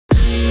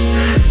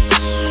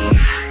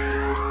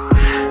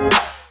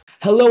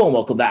Hello and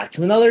welcome back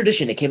to another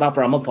edition of K-Pop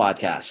Rama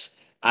Podcast.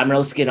 I'm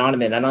Rosuke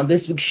Onoman, and on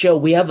this week's show,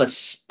 we have a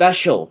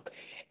special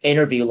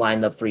interview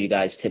lined up for you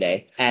guys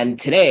today. And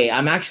today,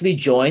 I'm actually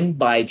joined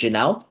by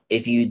Janelle.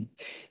 If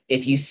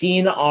you've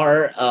seen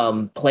our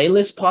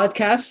playlist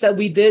podcast that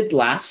we did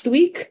last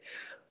week,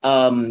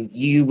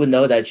 you would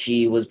know that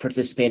she was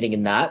participating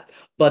in that.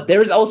 But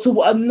there's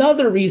also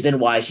another reason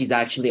why she's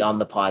actually on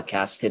the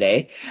podcast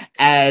today,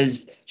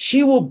 as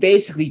she will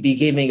basically be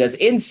giving us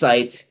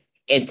insight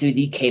into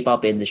the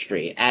K-pop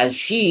industry, as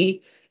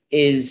she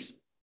is,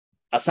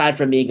 aside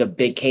from being a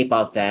big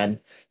K-pop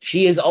fan,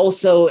 she is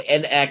also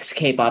an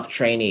ex-K-pop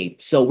trainee.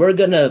 So we're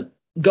gonna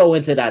go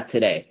into that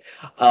today.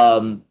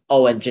 Oh,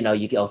 and Janelle,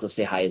 you can also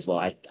say hi as well.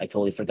 I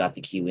totally forgot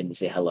to cue in to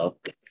say hello.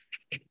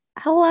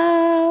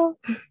 Hello.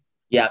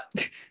 Yeah,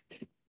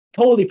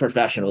 totally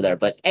professional there.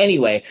 But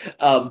anyway,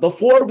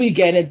 before we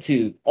get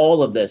into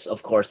all of this,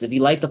 of course, if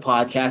you like the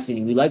podcast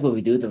and you like what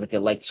we do, then you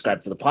can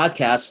subscribe to the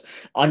podcast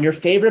on your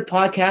favorite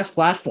podcast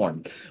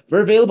platform.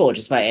 We're available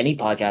just by any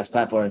podcast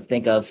platform.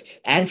 Think of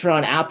Anchor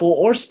on Apple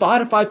or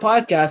Spotify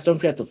podcast. Don't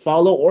forget to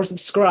follow or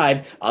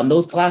subscribe on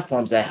those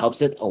platforms. That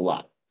helps it a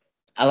lot.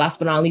 And last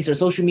but not least, our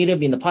social media will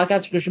be in the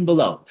podcast description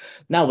below.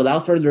 Now,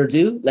 without further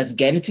ado, let's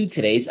get into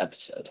today's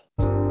episode.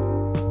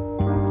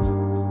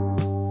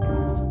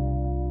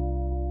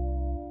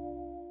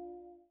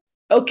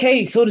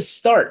 Okay, so to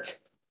start,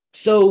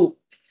 so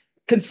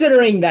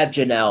considering that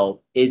Janelle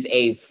is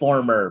a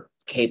former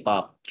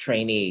K-pop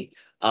trainee,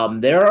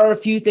 there are a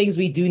few things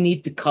we do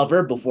need to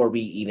cover before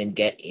we even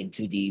get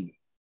into the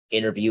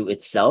interview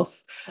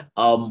itself.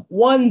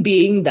 One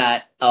being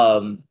that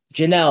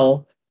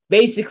Janelle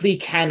basically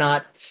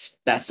cannot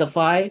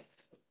specify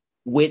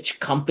which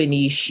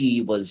company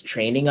she was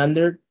training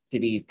under, to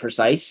be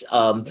precise.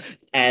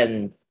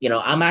 And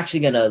I'm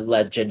actually gonna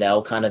let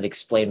Janelle kind of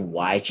explain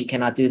why she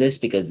cannot do this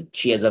because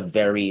she has a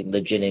very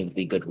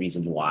legitimately good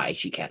reason why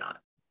she cannot.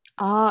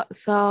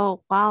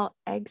 So while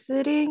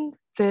exiting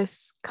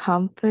this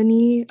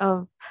company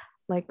of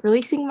like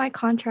releasing my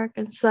contract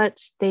and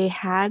such, they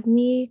had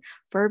me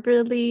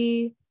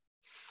verbally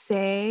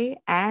say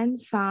and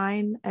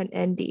sign an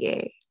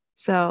NDA.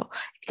 So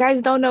if you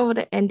guys don't know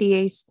what an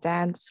NDA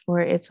stands for,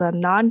 it's a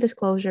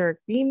non-disclosure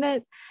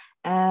agreement.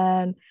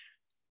 And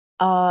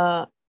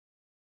uh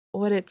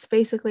what it's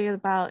basically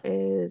about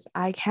is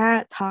I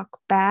can't talk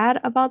bad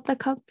about the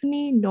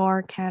company,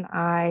 nor can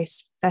I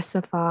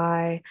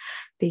specify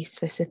the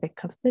specific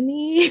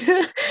company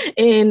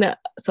in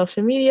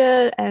social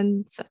media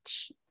and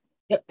such.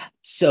 Yep.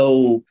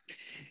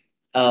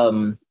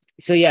 Um,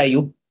 so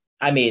yeah,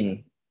 I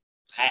mean,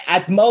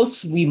 at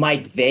most we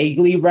might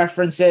vaguely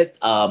reference it.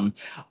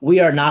 We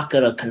are not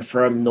gonna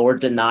confirm nor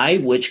deny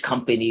which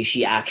company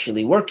she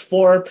actually worked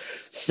for.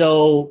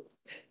 So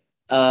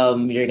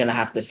you're gonna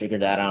have to figure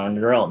that out on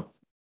your own.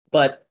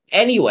 But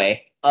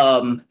anyway,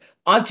 on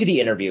to the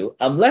interview.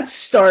 Let's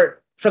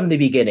start from the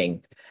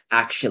beginning,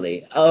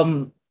 actually.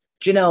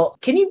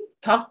 Janelle, can you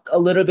talk a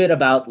little bit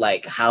about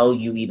like how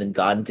you even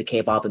got into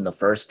K-pop in the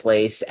first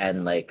place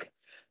and like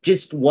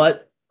just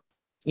what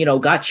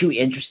got you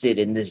interested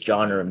in this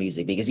genre of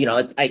music? Because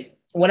I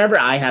whenever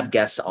I have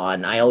guests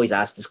on, I always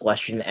ask this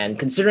question, and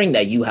considering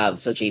that you have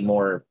such a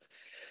more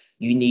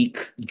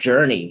unique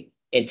journey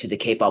into the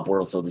K-pop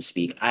world, so to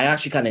speak, I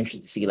actually kind of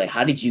interested to see like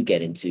how did you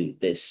get into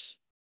this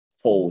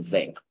whole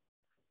thing?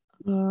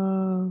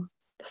 Uh,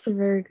 that's a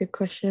very good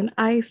question.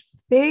 I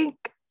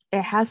think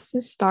it has to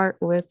start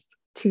with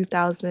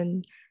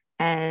 2008.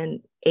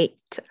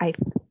 I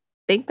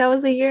think that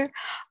was a year.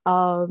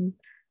 Um,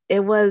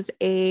 it was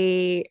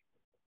a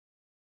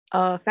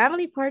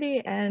family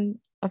party, and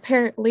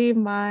apparently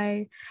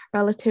my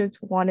relatives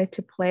wanted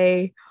to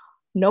play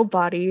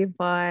Nobody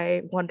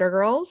by Wonder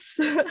Girls.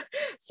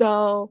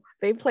 So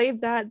they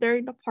played that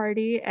during the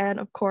party.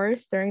 And of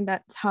course, during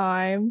that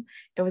time,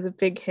 it was a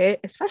big hit,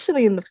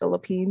 especially in the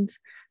Philippines.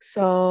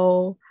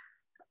 So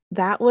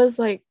that was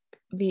like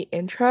the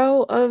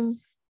intro of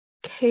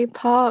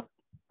K-pop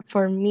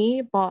for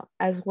me, but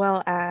as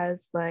well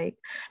as like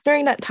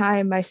during that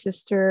time, my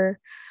sister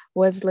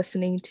was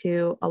listening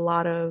to a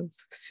lot of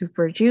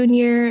Super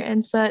Junior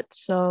and such.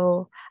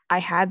 So I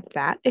had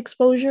that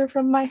exposure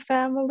from my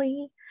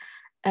family.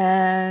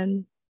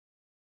 And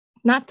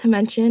not to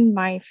mention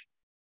my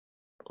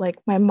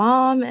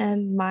mom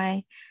and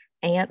my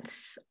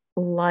aunts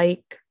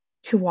like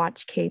to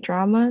watch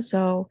K-drama.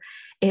 So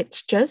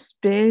it's just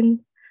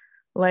been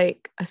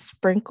like a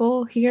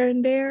sprinkle here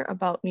and there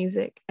about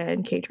music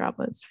and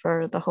K-dramas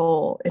for the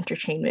whole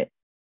entertainment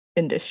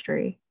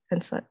industry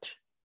and such.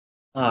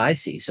 Oh, I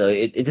see. So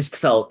it just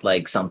felt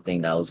like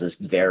something that was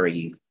just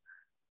very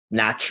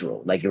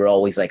natural. Like you were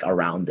always like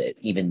around it,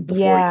 even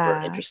before you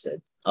were Yeah.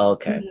 interested.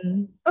 Okay.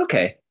 Mhm.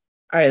 Okay.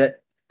 All right.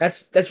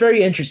 That's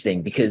very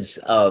interesting because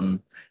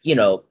you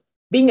know,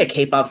 being a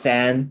K-pop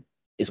fan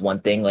is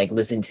one thing, like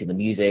listening to the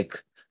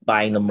music,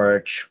 buying the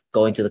merch,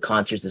 going to the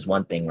concerts is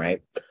one thing,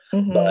 right?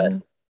 But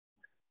Mhm.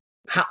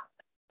 how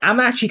I'm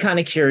actually kind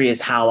of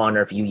curious how on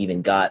earth you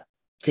even got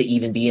to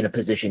even be in a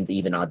position to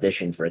even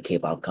audition for a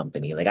K-pop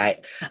company? Like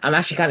I'm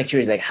actually kind of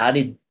curious, like how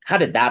did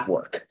that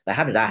work? Like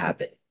how did that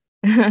happen?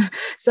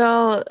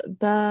 So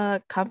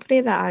the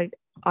company that I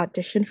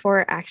auditioned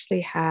for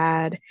actually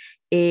had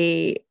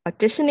a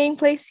auditioning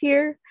place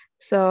here.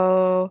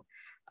 So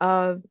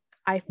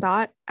I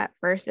thought at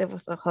first it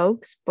was a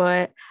hoax,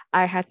 but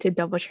I had to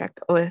double check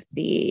with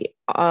the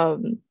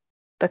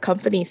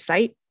company's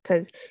site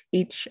because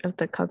each of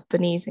the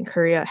companies in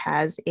Korea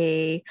has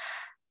a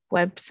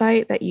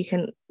website that you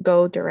can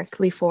go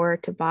directly for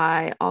to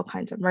buy all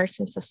kinds of merch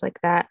and stuff like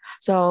that.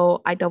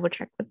 So I double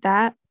checked with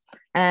that,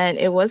 and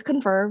it was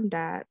confirmed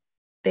that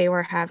they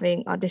were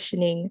having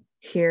auditioning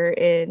here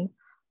in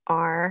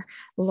our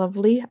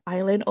lovely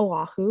island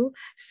Oahu.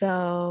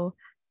 So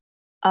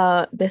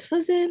this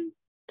was in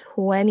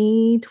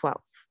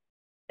 2012.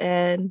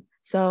 And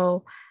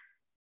so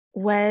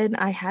when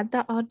I had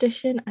that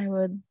audition, I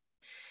would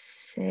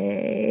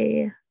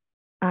say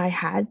I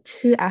had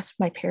to ask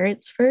my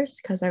parents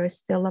first because I was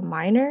still a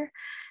minor.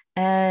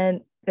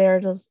 And they're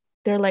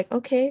like,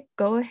 okay,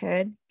 go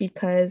ahead.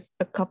 Because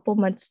a couple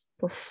months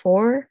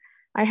before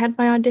I had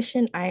my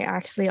audition, I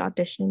actually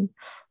auditioned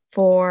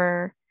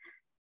for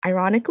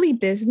ironically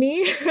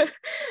Disney.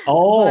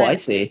 Oh, I But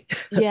see.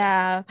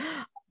 yeah,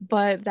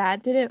 but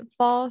that didn't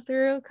fall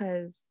through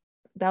because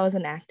that was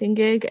an acting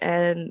gig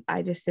and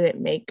I just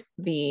didn't make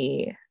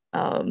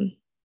um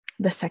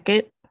the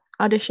second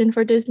audition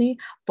for Disney.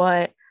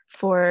 But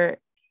for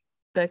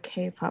the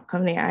K-pop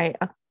company, I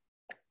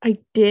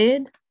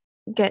did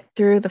get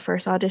through the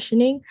first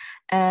auditioning,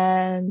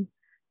 and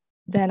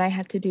then I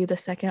had to do the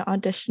second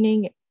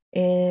auditioning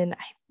in,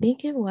 I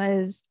think it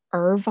was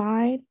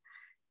Irvine.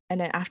 And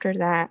then after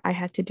that, I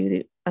had to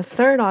do a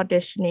third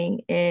auditioning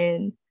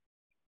in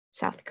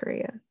South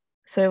Korea.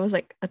 So it was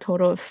like a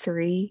total of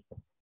 3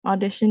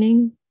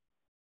 auditioning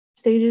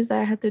stages that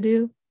I had to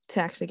do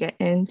to actually get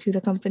into the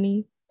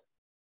company.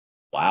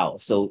 Wow.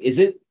 So is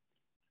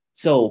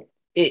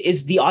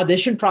the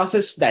audition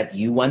process that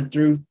you went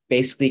through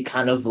basically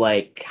kind of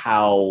like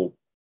how,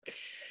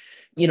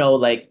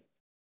 like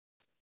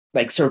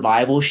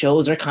survival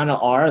shows are kind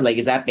of are? Like,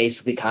 is that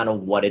basically kind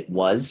of what it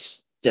was?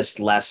 Just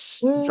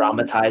less Mm,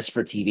 dramatized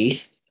for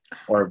TV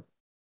or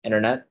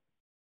internet?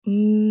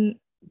 mm,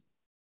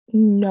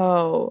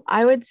 no,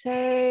 I would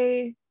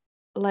say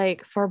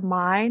like for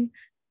mine,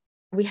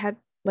 we had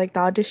like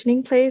the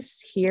auditioning place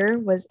here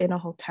was in a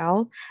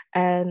hotel,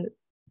 and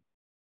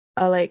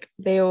like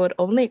they would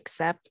only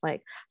accept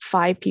like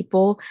 5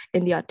 people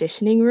in the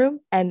auditioning room,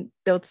 and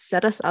they would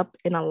set us up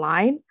in a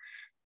line,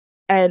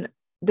 and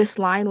this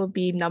line would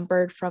be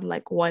numbered from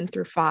like 1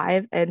 through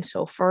 5 and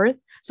so forth.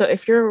 So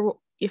if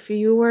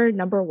you were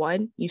number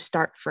 1, you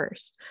start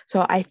first.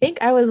 So I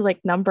think I was like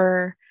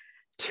number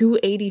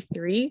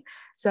 283.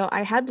 So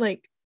I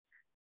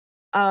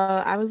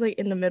was like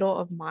in the middle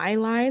of my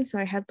line, so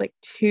I had like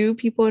 2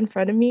 people in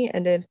front of me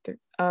and then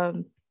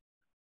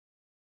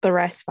the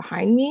rest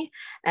behind me.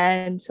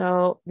 And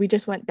so we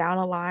just went down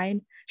a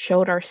line,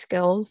 showed our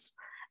skills,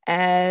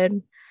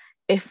 and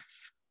if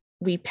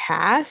we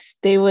passed,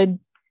 they would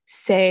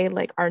say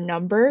like our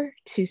number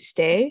to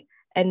stay,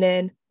 and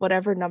then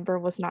whatever number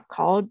was not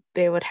called,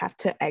 they would have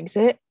to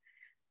exit.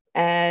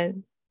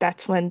 And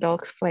that's when they'll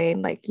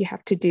explain like you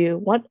have to do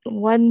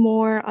one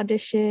more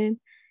audition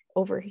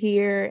over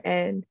here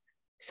and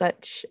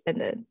such,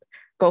 and then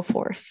go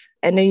forth.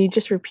 And then you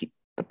just repeat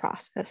the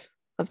process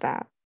of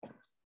that.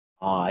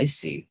 Oh, I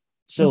see.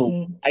 So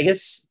Mm-hmm. I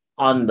guess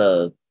on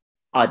the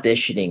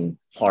auditioning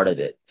part of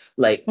it,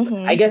 like I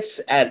Mm-hmm. guess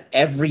at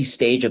every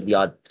stage of the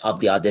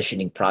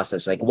auditioning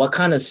process, like what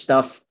kind of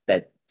stuff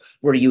that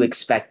were you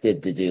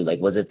expected to do? Like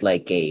was it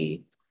like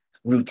a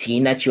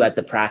routine that you had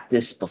to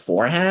practice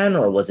beforehand,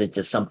 or was it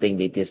just something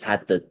they just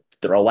had to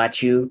throw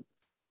at you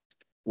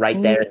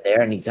right there and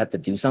there and you just had to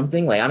do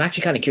something? Like I'm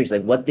actually kind of curious,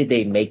 like what did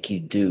they make you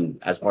do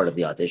as part of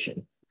the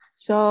audition?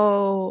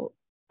 So,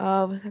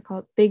 what's it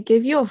called? They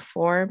give you a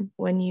form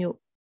when you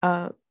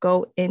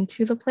go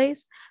into the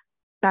place.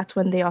 That's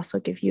when they also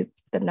give you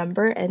the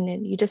number, and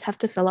then you just have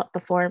to fill out the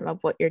form of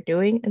what you're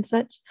doing and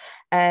such.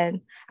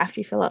 And after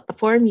you fill out the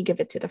form, you give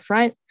it to the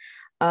front.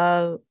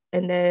 And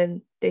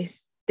then they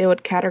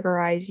would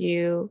categorize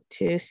you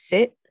to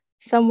sit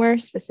somewhere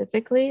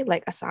specifically,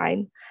 like a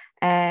sign.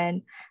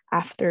 And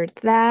after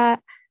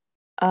that,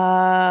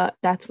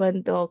 that's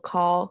when they'll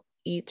call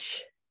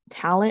each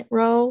talent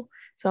row.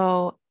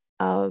 So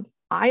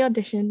I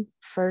auditioned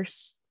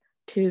first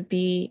to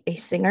be a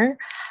singer,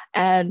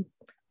 and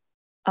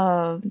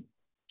um,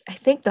 I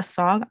think the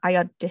song I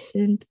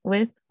auditioned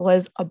with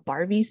was a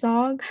Barbie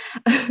song.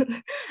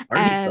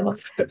 Army And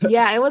stuff.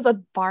 yeah, it was a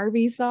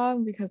Barbie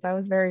song because I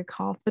was very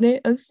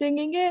confident of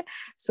singing it.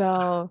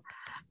 So,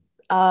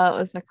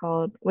 what's that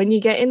called? When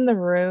you get in the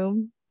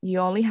room, you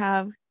only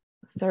have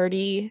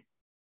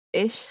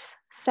 30-ish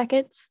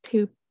seconds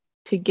to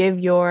give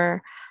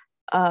your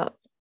uh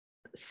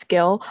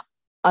skill,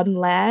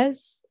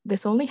 unless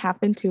this only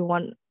happened to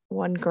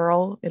one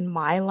girl in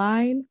my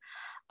line,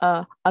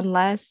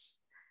 unless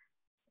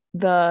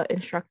the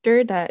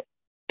instructor that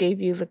gave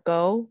you the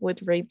go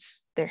would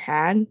raise their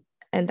hand,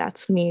 and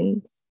that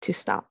means to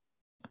stop.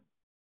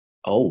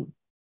 Oh,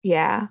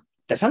 Yeah.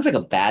 that sounds like a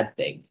bad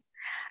thing.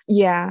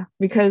 Yeah,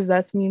 because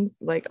that means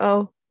like,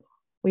 oh,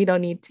 we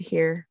don't need to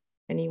hear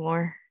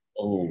anymore.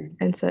 Oh,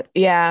 And so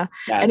yeah,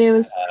 and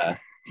that's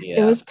it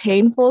yeah. was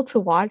painful to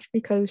watch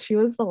because she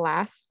was the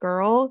last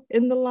girl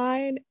in the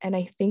line, and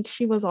I think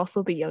she was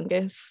also the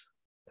youngest.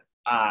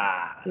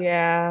 Ah,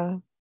 Yeah.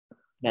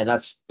 man,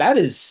 that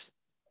is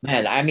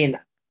man. I mean,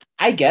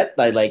 I get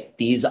that like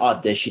these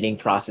auditioning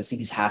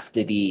processes have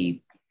to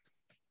be,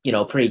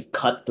 pretty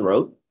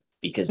cutthroat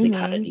because they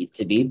kind of Mm-hmm. need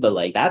to be, but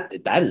like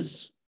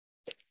that's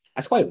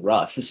quite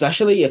rough,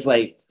 especially if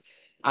like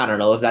I don't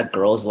know if that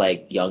girl's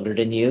like younger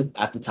than you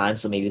at the time,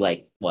 so maybe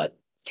like what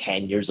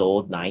 10 years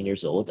old, 9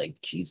 years old, like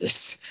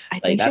Jesus, I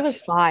like think she was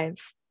that's 5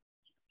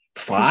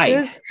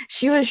 because five.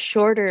 she was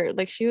shorter.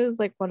 Like she was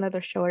like one of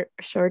the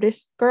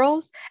shortest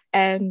girls,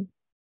 and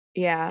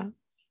yeah,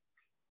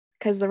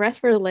 because the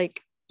rest were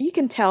like you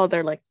can tell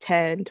they're like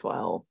 10,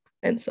 12,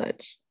 and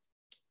such.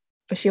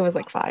 But she was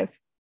like 5.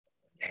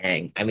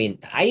 Dang. I mean,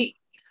 I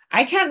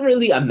can't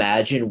really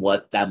imagine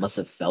what that must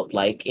have felt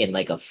like in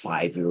like a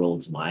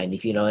 5-year-old's mind,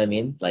 if you know what I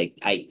mean. Like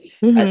I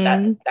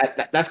Mm-hmm.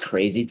 that's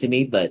crazy to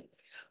me. But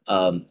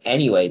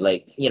anyway,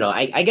 like,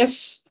 I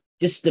guess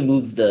just to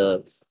move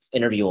the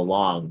interview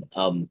along,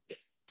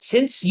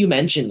 since you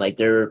mentioned like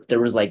there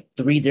was like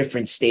three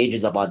different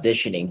stages of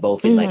auditioning,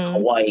 both in like Mm-hmm.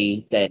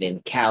 Hawaii, then in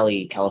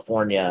Cali,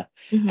 California,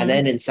 and Mm-hmm.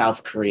 then in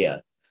South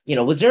Korea.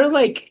 Was there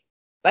like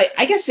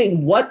I guess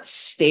in what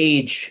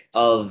stage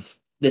of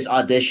this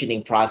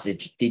auditioning process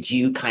did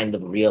you kind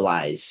of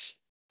realize,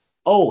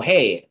 oh,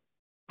 hey,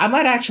 I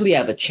might actually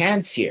have a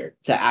chance here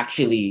to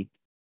actually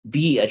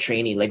be a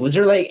trainee? Like, was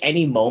there like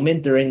any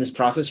moment during this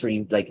process where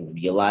you like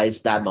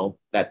realized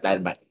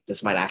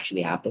this might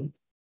actually happen?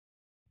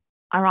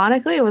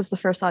 Ironically, it was the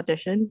first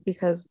audition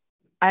because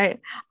I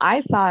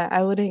I thought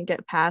I wouldn't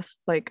get past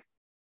like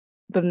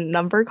the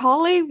number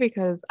calling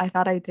because I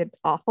thought I did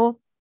awful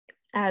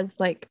as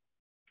like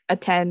a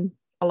 10,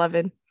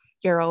 11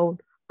 year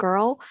old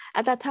girl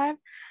at that time.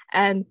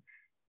 And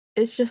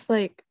it's just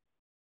like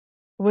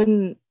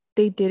when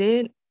they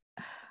didn't,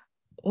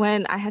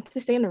 when I had to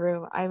stay in the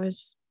room, I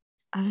was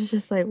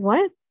just like,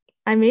 what?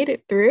 I made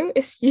it through?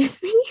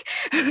 Excuse me?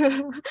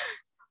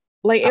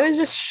 Like it was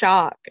just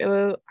shock.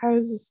 I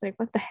was just like,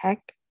 what the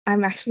heck?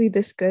 I'm actually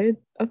this good.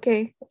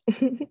 Okay.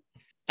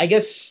 I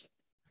guess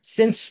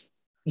since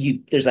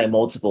there's like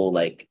multiple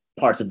like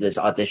parts of this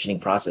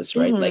auditioning process,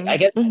 right? Like I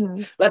Mm-hmm. guess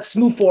Mm-hmm. let's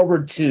move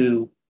forward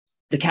to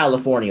the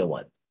California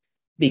one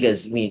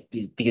because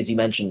because you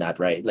mentioned that,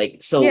 right? Like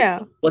so Yeah.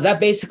 was that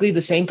basically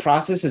the same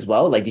process as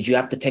well? Like did you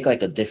have to pick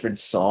like a different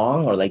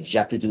song or like did you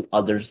have to do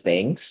other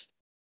things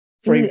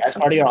for as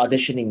part of your Okay.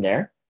 auditioning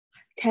there?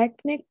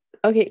 Technic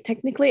okay,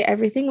 technically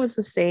everything was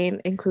the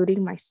same,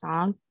 including my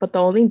song, but the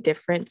only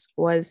difference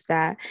was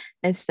that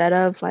instead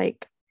of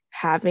like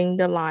having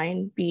the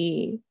line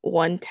be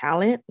one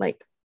talent,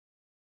 like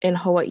in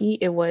Hawaii,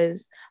 it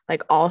was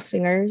like all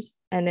singers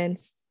and then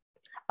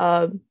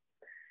um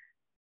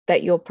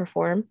that you'll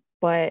perform.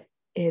 But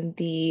in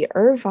the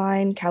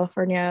Irvine,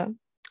 California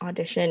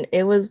audition,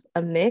 it was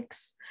a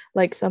mix.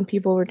 Like some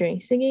people were doing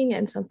singing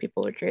and some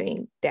people were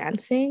doing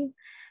dancing.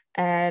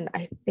 And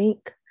I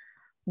think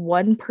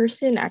one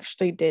person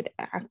actually did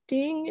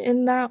acting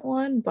in that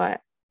one,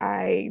 but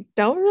I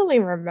don't really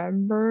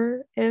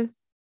remember if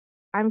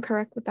I'm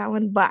correct with that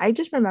one. But I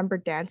just remember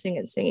dancing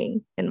and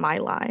singing in my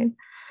line.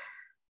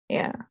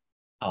 Yeah.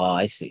 Oh,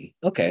 I see.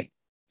 Okay.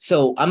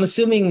 So I'm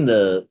assuming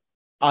the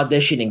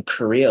audition in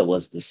Korea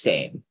was the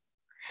same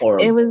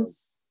It or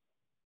was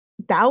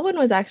that one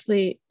was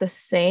actually the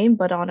same,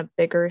 but on a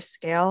bigger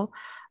scale.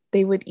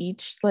 They would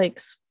each like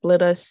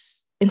split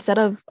us instead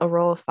of a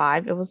row of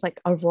 5, it was like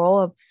a row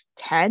of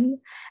 10,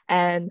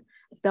 and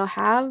they'll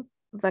have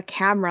the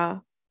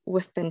camera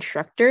with the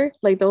instructor.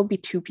 Like there'll be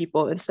two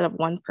people instead of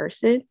one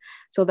person.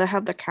 So they'll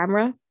have the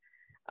camera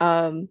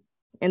um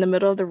in the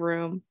middle of the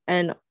room,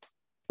 and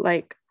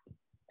like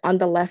on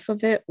the left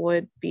of it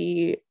would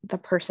be the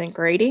person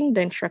grading,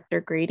 the instructor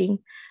grading,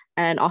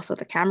 and also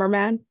the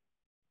cameraman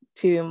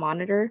to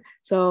monitor.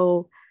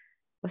 So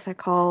what's that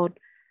called?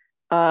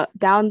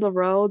 Down the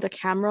road, the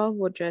camera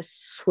will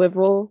just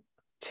swivel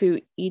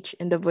to each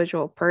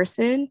individual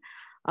person.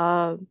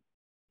 Um,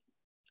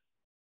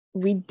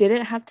 we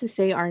didn't have to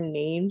say our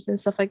names and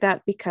stuff like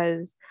that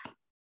because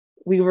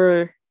we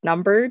were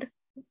numbered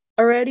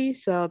already.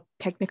 So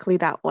technically,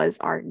 that was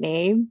our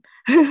name.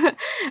 oh,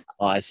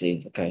 I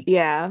see. Okay.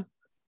 Yeah.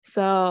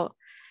 So,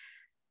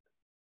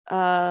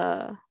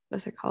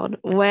 what's it called?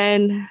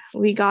 When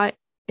we got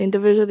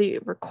individually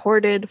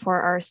recorded for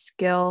our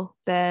skill,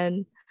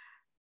 then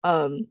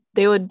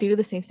they would do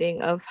the same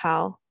thing of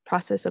how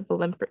process of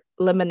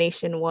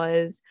elimination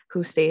was,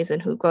 who stays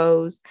and who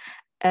goes,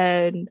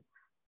 and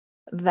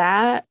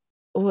that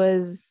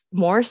was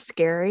more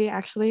scary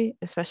actually,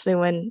 especially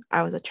when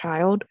I was a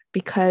child,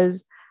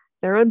 because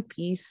there would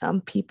be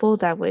some people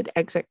that would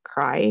exit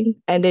crying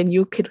and then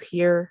you could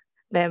hear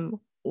them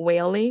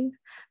wailing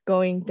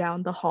going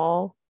down the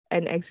hall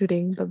and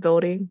exiting the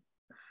building.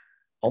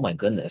 Oh my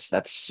goodness,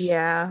 that's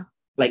Yeah.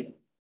 like,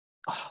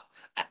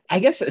 I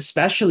guess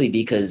especially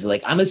because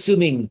like I'm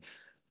assuming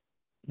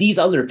these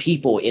other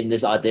people in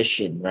this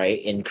audition, right,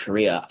 in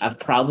Korea, have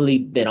probably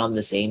been on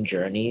the same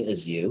journey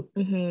as you.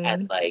 And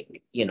Mm-hmm.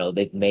 like,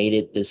 they've made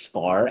it this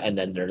far and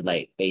then they're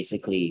like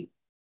basically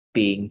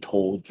being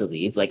told to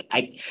leave. Like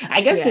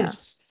I guess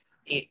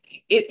Yeah.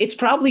 it's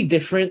probably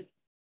different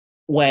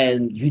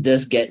when you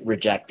just get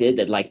rejected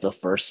at like the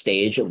first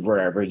stage of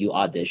wherever you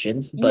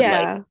auditioned.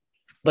 Yeah.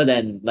 But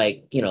then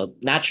like,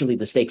 naturally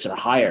the stakes are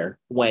higher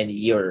when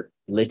you're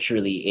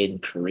literally in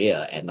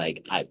Korea and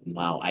like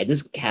I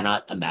just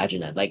cannot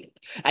imagine that. Like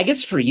I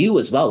guess for you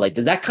as well, like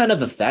did that kind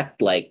of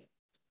affect like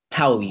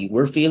how you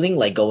were feeling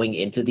like going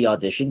into the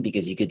audition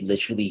because you could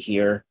literally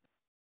hear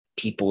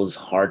people's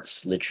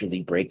hearts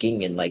literally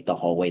breaking in like the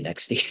hallway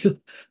next to you?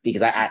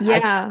 Because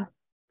Yeah.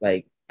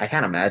 I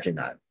can't imagine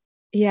that.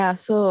 Yeah.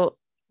 So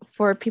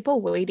for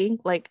people waiting,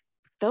 like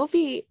there'll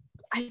be,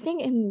 I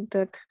think in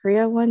the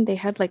Korea one, they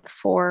had like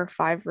 4 or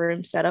 5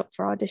 rooms set up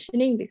for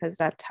auditioning because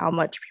that's how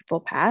much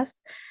people passed.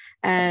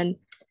 And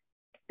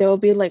there will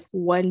be like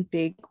one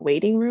big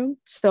waiting room.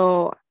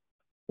 So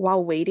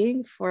while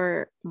waiting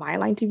for my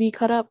line to be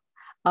cut up,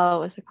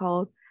 what's it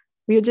called?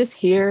 We would just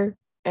hear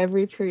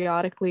every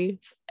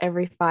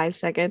 5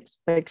 seconds,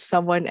 like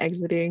someone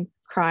exiting,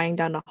 crying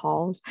down the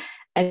halls.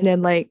 And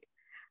then like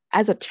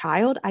as a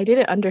child, I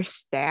didn't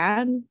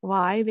understand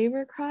why they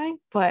were crying,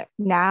 but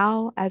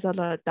now as an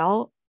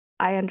adult,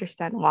 I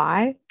understand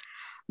why.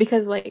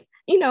 Because, like,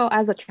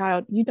 as a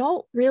child, you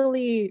don't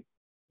really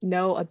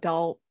know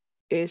adult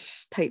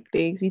ish type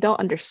things. You don't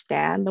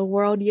understand the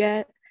world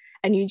yet.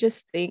 And you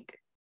just think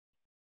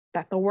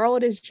that the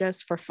world is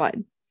just for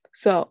fun.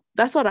 So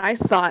that's what I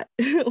thought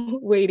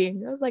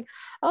waiting. I was like,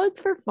 oh, it's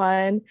for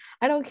fun.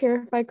 I don't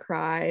care if I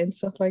cry and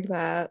stuff like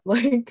that.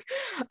 Like,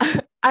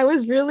 I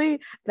was really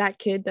that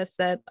kid that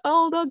said,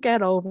 oh, they'll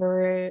get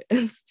over it.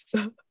 And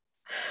stuff.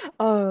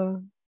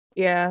 Oh,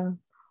 yeah.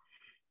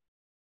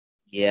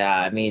 Yeah,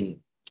 I mean,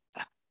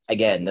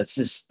 again, that's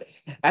just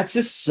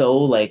so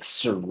like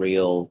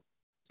surreal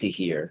to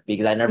hear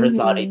because I never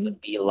thought it Mm-hmm.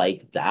 would be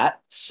like that.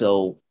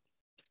 So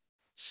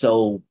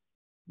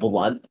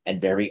blunt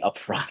and very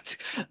upfront.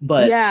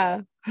 But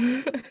Yeah.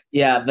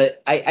 yeah,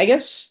 but I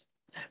guess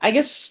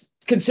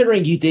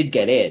considering you did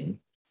get in,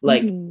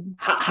 like Mm-hmm.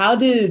 how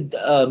did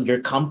your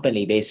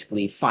company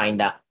basically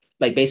find out,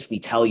 like basically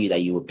tell you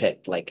that you were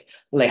picked? Like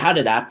how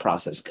did that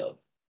process go?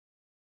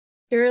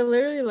 They're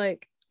literally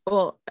like,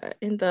 well,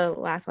 in the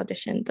last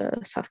audition,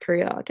 the South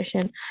Korea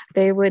audition,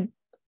 they would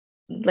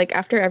like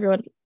after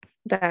everyone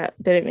that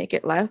didn't make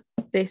it left,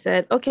 they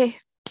said, "Okay,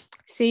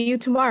 see you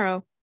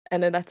tomorrow,"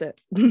 and then that's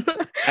it. And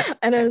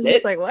I That's was just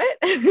it? like, "What?"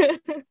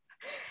 And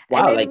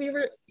Wow, then like, we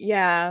were,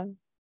 yeah,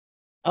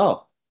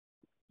 oh,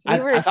 we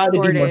were I thought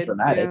it'd be more escorted.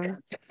 dramatic.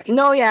 Yeah,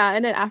 no, yeah,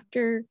 and then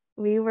after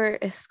we were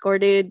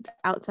escorted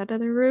outside of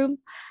the room,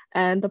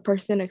 and the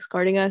person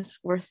escorting us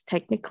was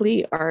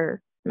technically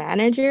our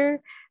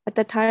manager at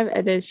the time,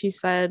 and then she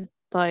said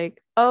like,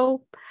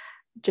 "Oh,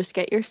 just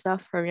get your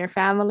stuff from your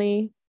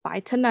family by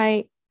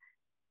tonight,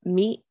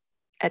 meet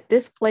at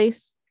this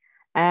place,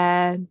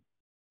 and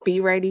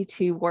be ready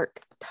to work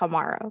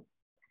tomorrow."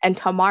 And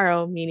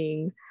tomorrow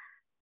meaning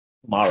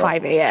Tomorrow.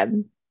 5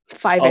 a.m.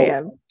 5 Oh,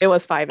 a.m. It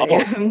was 5 oh,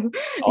 a.m.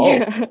 oh,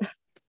 Yeah.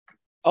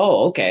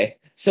 oh, okay.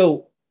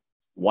 So,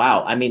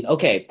 wow. I mean,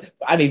 okay.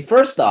 I mean,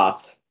 first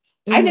off,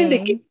 I didn't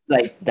think it Mm-hmm.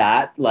 was like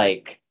that,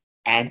 like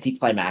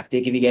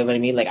anticlimactic, if you get what I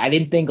mean. Like, I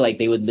didn't think like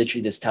they would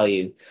literally just tell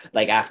you,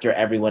 like, after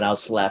everyone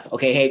else left,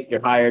 okay, hey,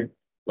 you're hired,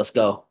 let's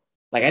go.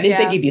 Like, I didn't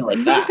think Yeah. it'd be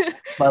like that.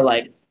 But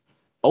like,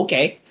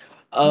 okay.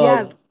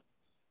 Yeah. Um,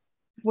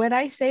 When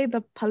I say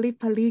the Pali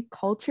Pali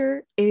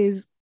culture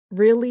is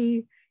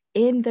really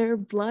in their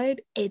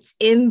blood, it's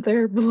in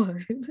their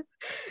blood.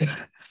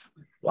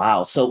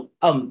 wow. So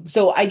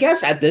I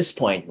guess at this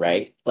point,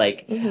 right?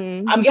 Like,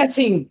 Mm-hmm. I'm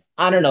guessing,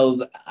 I don't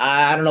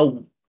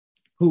know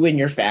who in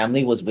your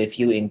family was with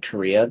you in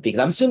Korea? Because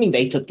I'm assuming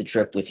they took the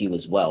trip with you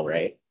as well,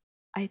 right?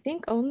 I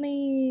think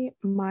only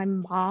my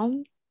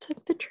mom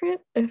took the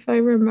trip, if I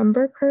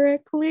remember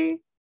correctly.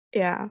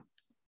 Yeah.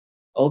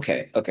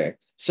 Okay, okay.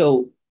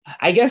 So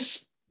I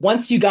guess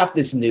once you got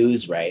this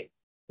news, right?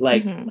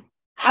 Like, Mm-hmm.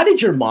 how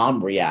did your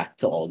mom react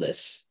to all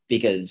this?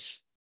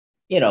 Because,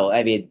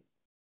 I mean,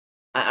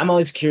 I'm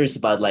always curious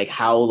about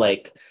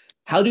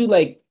how do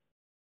like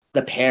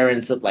the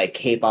parents of like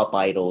K-pop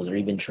idols or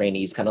even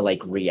trainees kind of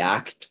like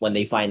react when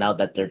they find out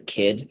that their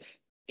kid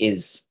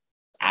is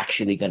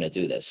actually gonna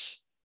do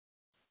this,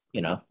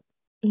 you know?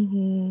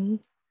 Mm-hmm.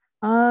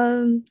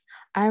 Um,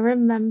 I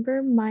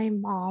remember my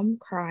mom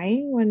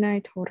crying when I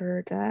told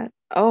her that,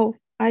 oh,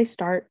 I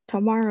start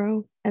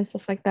tomorrow and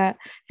stuff like that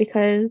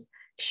because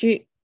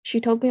she she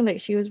told me like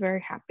she was very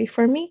happy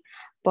for me,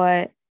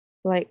 but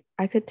like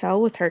I could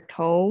tell with her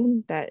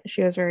tone that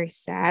she was very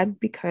sad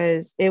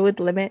because it would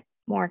limit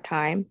more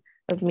time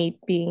of me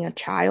being a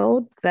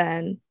child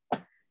than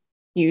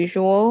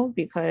usual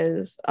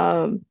because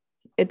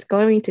it's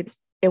going to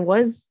it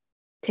was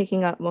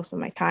taking up most of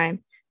my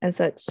time and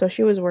such. So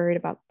she was worried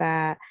about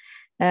that.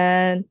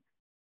 And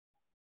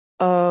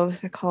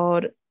what's it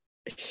called?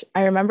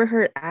 I remember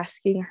her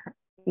asking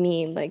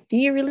me, like, do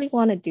you really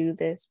want to do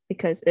this?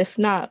 Because if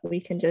not,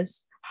 we can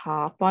just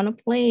hop on a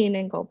plane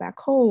and go back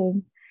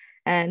home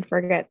and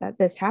forget that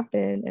this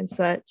happened and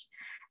such.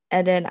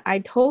 And then I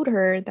told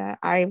her that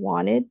I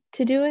wanted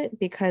to do it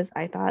because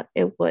I thought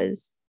it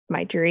was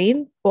my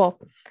dream. Well,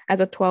 as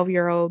a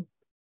 12-year-old,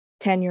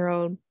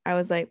 10-year-old, I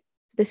was like,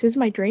 this is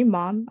my dream,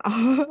 mom.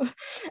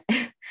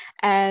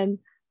 And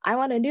I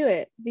want to do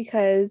it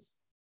because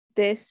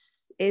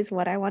this is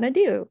what I want to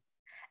do.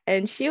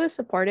 And she was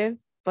supportive,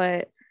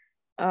 but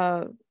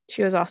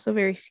she was also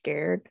very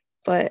scared.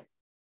 But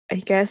I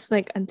guess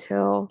like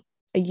until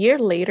a year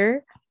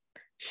later,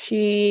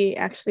 she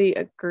actually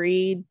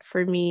agreed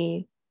for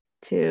me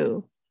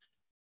to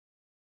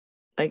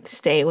like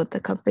stay with the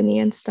company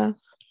and stuff.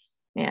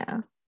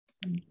 Yeah.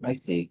 I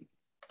see.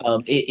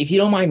 If you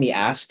don't mind me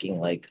asking,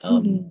 like,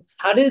 Mhm.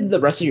 how did the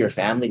rest of your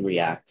family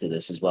react to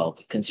this as well,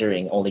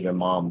 considering only your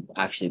mom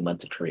actually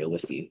went to Korea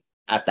with you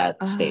at that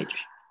Uh, stage?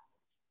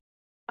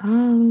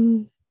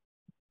 um,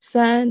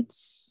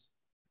 since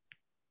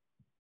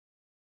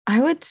I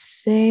would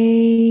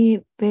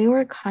say they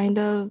were kind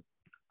of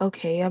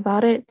okay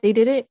about it. They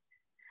didn't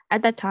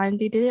at that time,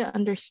 they didn't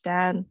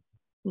understand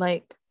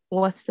like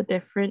what's the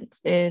difference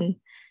in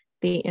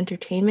the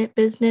entertainment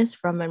business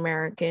from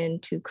American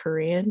to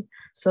Korean.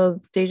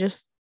 So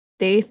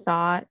they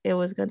thought it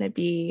was gonna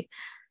be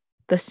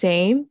the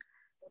same.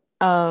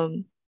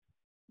 Um,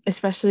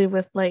 Especially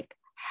with like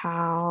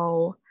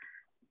how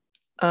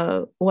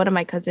one of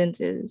my cousins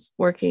is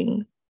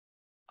working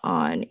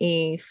on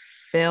a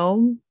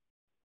film.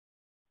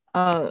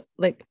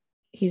 Like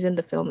he's in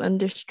the film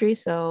industry,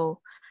 so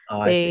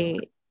Oh, I see.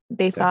 they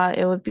they Okay. thought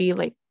it would be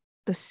like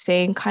the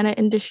same kind of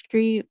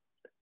industry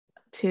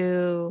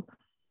to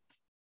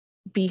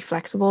be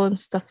flexible and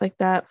stuff like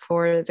that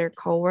for their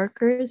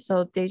coworkers.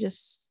 So they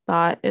just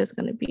thought it was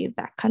going to be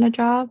that kind of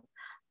job.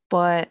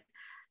 But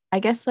I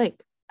guess like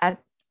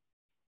at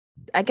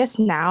I guess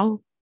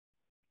now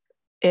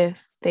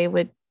if they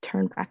would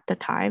turn back the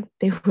time,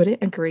 they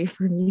wouldn't agree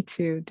for me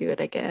to do it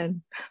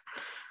again.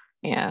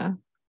 Yeah.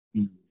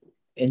 Mm.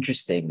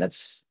 Interesting.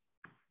 That's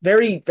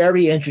very,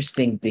 very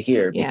interesting to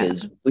hear Yeah.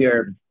 because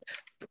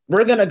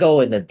we're gonna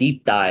go in a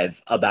deep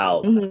dive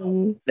about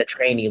Mhm. the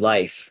trainee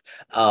life.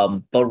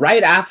 But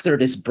right after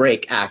this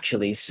break,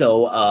 actually.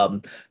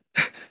 So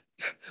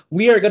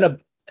we are gonna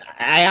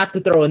I have to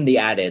throw in the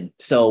added.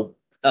 So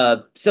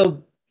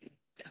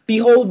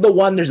behold the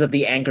wonders of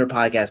the Anchor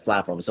podcast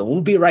platform. So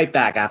we'll be right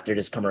back after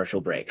this commercial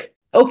break.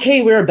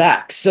 Okay, we're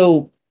back.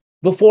 So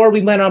before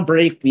we went on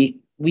break,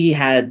 we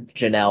had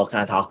Janelle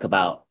kind of talk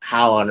about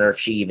how on earth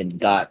she even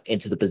got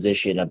into the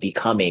position of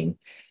becoming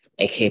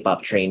a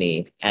K-pop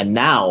trainee. And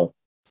now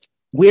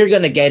we're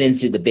gonna get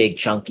into the big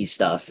chunky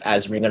stuff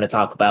as we're gonna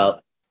talk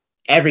about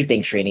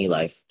everything trainee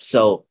life.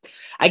 So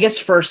I guess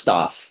first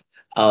off,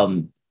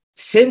 um,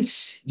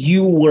 since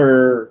you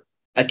were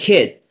a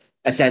kid,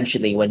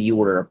 essentially, when you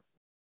were,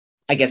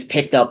 I guess,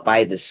 picked up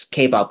by this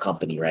K-pop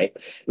company, right?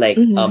 Like,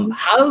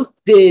 Mhm.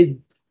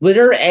 were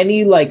there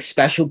any like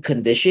special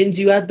conditions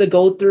you had to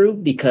go through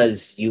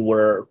because you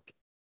were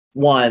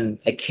one,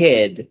 a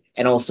kid,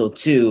 and also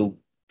two,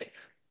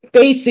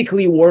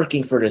 basically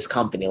working for this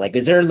company? Like,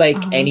 is there like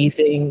Uh-huh.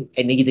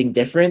 anything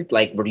different?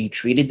 Like, were you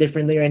treated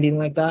differently or anything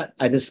like that?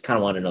 I just kind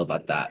of want to know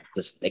about that.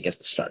 Just, I guess,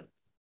 to start.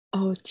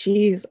 Oh,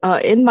 geez.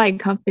 In my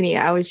company,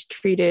 I was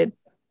treated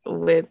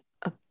with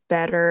a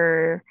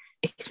better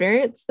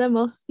experience than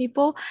most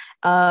people.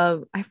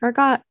 I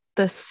forgot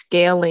the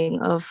scaling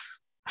of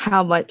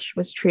how much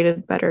was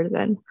treated better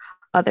than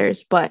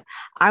others, but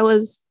I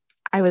was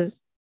I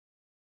was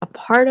a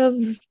part of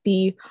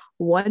the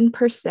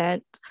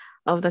 1%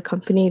 of the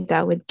company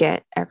that would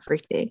get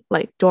everything,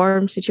 like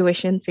dorm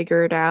situation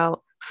figured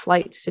out,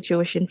 flight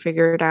situation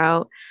figured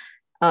out,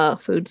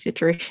 food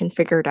situation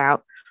figured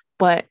out.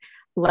 But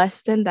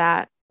less than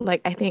that,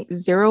 like I think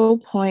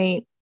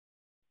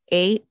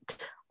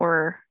 0.8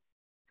 or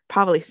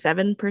probably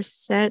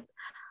 7%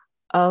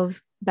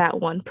 of that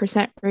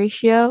 1%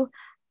 ratio,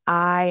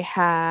 I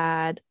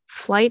had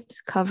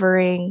flights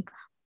covering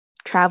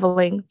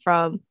traveling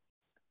from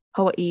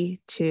Hawaii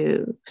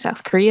to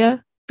South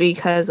Korea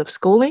because of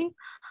schooling.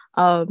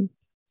 Um,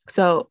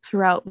 so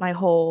throughout my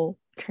whole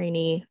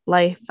trainee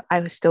life, I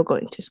was still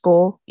going to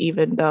school,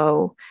 even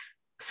though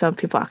some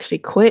people actually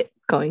quit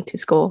going to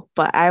school,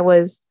 but I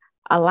was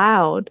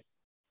allowed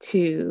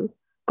to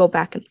go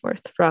back and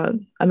forth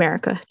from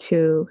America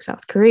to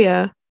South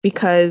Korea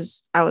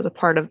because I was a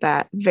part of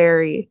that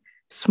very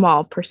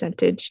small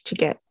percentage to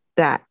get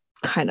that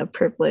kind of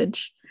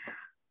privilege.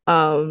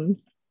 Um,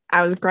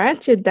 I was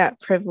granted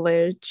that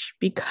privilege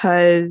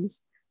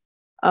because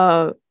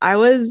I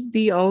was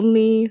the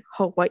only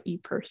Hawaii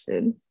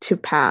person to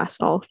pass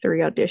all three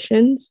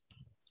auditions,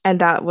 and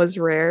that was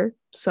rare.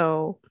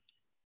 So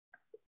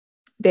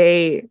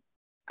they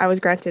I was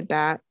granted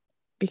that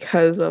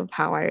because of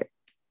how I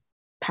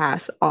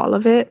pass all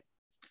of it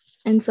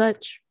and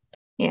such.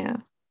 Yeah.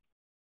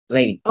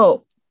 Like,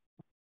 Oh,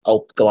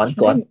 Oh, go on, Should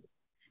go on. I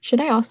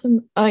should I also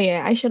oh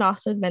yeah, I should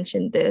also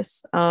mention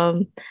this.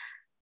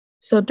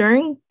 So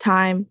during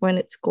time when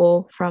it's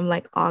school from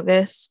like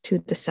August to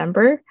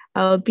December,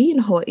 I'll be in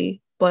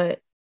Hawaii, but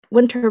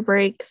winter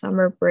break,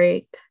 summer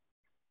break,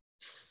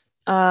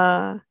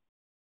 uh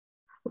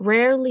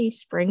rarely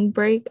spring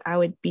break, I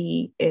would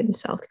be in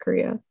South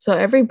Korea. So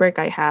every break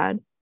I had,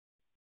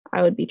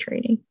 I would be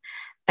training.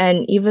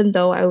 And even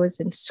though I was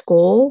in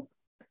school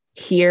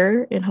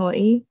here in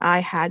Hawaii, I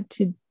had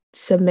to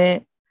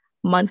submit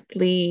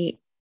monthly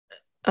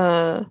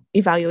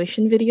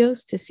evaluation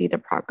videos to see the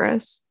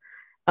progress.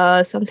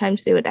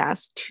 Sometimes they would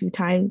ask 2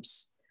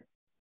 times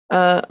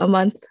a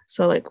month.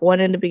 So like one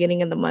in the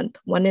beginning of the month,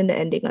 one in the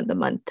ending of the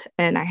month,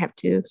 and I have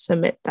to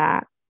submit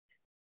that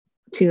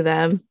to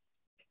them.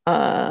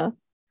 Uh,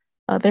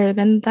 Other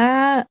than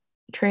that,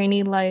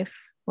 trainee life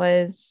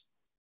was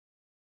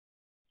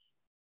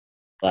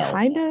Well,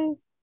 kind of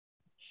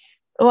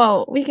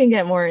well. We can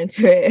get more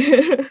into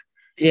it.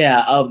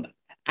 yeah.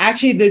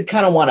 Actually, did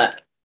kind of want to.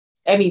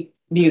 I mean,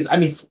 because I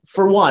mean,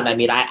 for one, I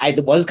mean, I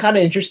was kind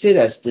of interested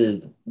as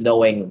to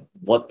knowing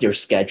what your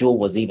schedule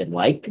was even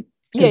like,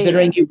 Yeah,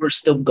 considering yeah. you were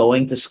still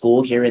going to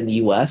school here in the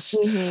U.S.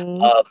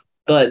 Mm-hmm.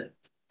 But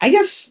I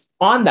guess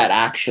on that,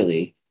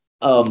 actually,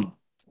 um,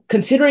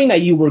 considering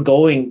that you were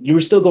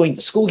still going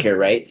to school here,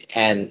 right?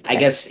 And I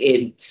Yes. guess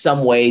in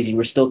some ways you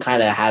were still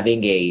kind of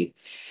having a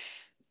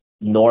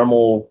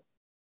normal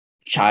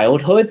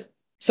childhood,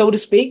 so to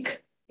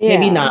speak.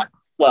 Maybe Yeah. not.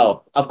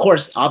 Well, of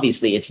course,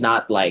 obviously, it's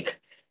not like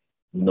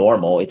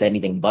normal. It's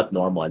anything but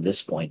normal at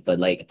this point. But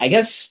like, I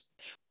guess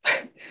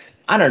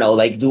I don't know.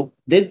 Like,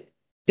 did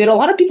a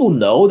lot of people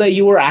know that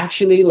you were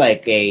actually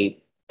like a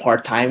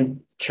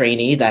part-time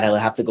trainee that I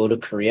have to go to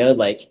Korea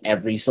like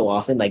every so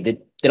often? Like,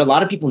 did a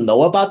lot of people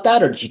know about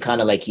that, or did you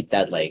kind of like keep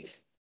that like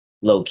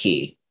low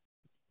key?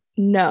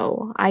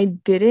 No, I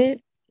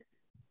didn't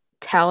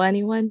tell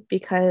anyone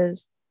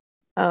because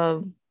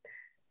um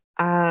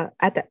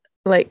at the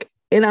like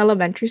in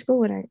elementary school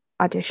when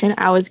I auditioned,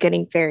 I was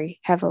getting very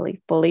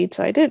heavily bullied,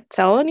 so I didn't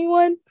tell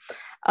anyone.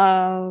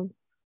 Um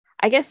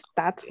I guess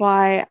that's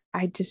why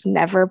I just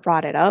never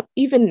brought it up.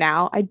 Even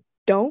now, I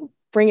don't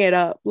bring it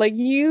up. Like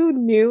you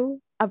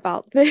knew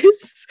about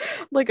this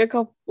like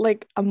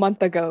like a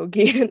month ago,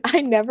 Gian.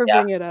 I never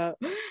Yeah. bring it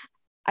up.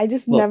 I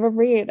just Well, never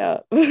bring it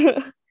up.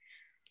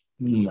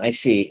 I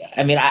see.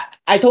 I mean,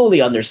 I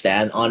totally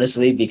understand,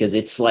 honestly, because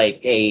it's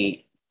like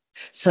a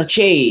such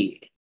a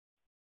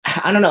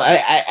I don't know.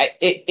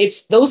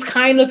 It's those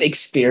kind of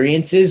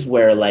experiences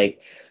where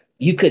like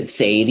you could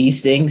say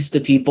these things to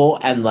people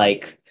and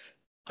like,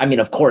 I mean,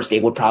 of course they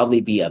would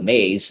probably be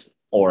amazed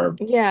or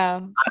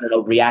Yeah, I don't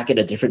know, react in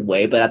a different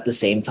way, but at the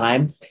same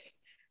time,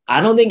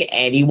 I don't think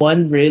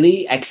anyone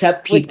really,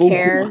 except with people who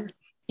care.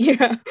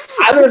 Yeah.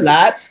 either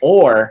that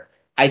or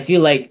I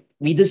feel like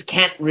we just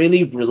can't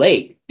really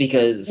relate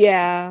because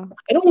Yeah.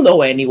 I don't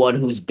know anyone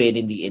who's been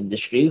in the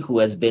industry who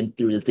has been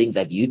through the things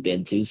that you've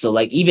been to. So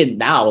like even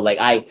now, like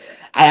I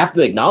have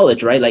to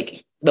acknowledge, right?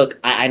 Like, look,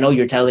 I know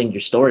you're telling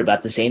your story, but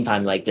at the same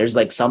time, like there's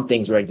like some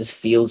things where it just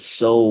feels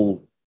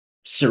so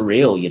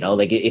surreal, you know,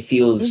 like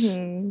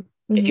Mm-hmm.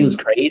 it feels Mm-hmm.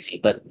 crazy.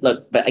 But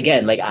look, but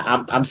again, like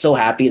I'm so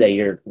happy that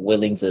you're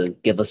willing to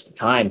give us the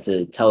time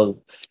to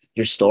tell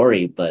your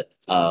story. But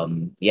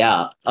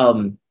yeah,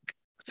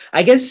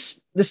 I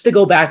guess just to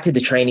go back to the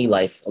training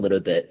life a little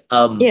bit.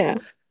 Yeah.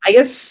 I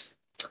guess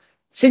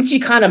since you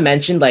kind of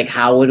mentioned like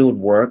how it would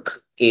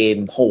work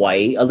in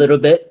Hawaii a little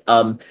bit,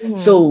 Mm-hmm.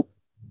 so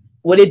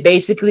would it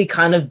basically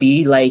kind of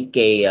be like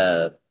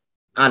a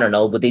I don't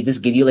know, would they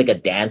just give you like a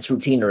dance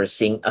routine or a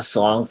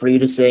song for you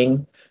to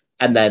sing,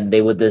 and then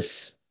they would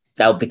this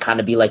that would be kind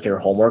of be like your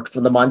homework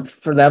for the month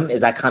for them?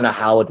 Is that kind of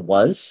how it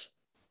was?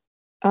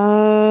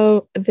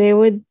 They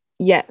would,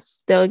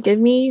 yes, they'll give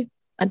me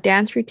a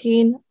dance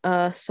routine,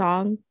 a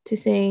song to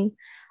sing,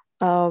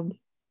 um,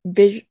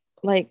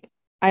 like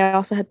I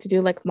also had to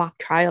do like mock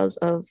trials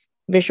of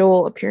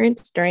visual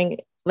appearance during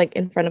like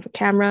in front of a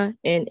camera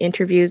in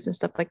interviews and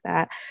stuff like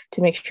that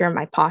to make sure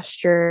my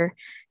posture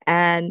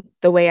and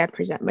the way I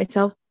present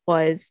myself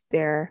was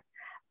their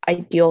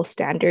ideal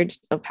standards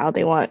of how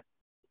they want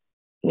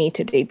me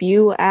to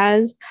debut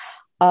as.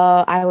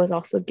 I was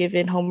also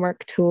given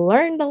homework to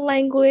learn the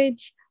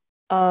language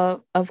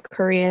of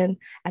Korean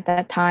at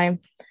that time.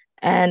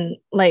 And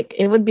like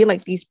it would be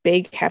like these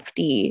big,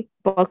 hefty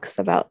books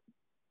about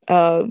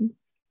um,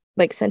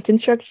 like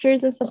sentence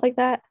structures and stuff like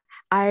that.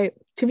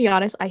 To be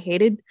honest, I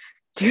hated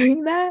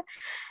doing that.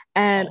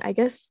 And Oh, I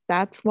guess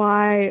that's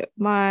why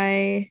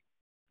my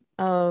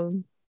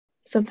um,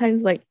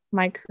 sometimes like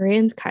my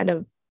Korean's kind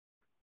of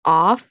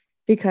off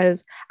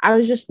because I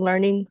was just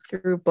learning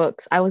through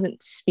books. I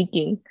wasn't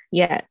speaking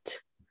yet.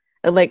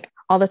 Like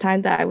all the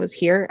time that I was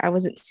here, I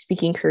wasn't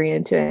speaking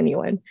Korean to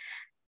anyone.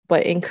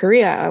 But in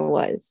Korea, I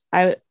was.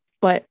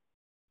 But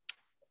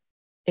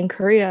in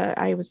Korea,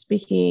 I was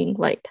speaking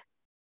like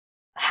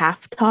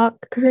half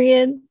talk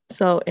Korean,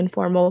 so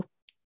informal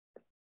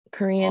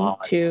Korean I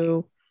see.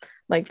 to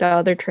like the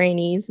other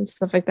trainees and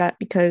stuff like that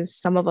because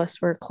some of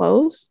us were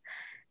close.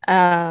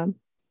 Um,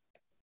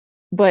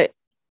 but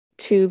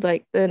to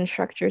like the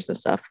instructors and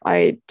stuff,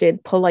 I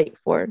did polite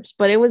forms,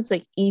 but it was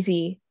like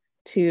easy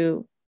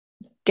to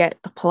get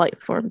the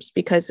polite forms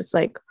because it's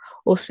like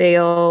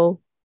oseo,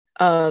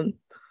 um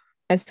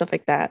and stuff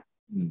like that.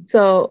 Mm.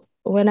 So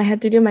when I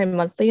had to do my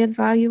monthly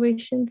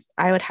evaluations,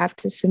 I would have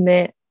to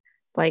submit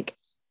like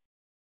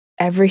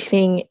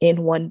everything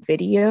in one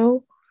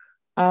video.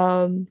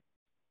 Um,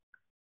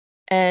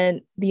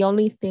 and the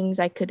only things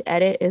I could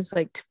edit is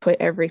like to put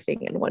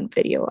everything in one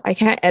video. I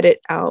can't edit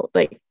out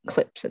like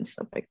clips and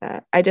stuff like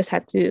that. I just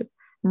had to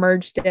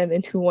merge them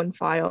into one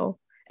file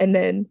and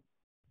then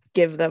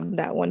give them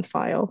that one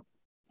file.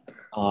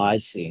 Oh, I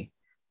see.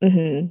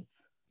 Mm-hmm.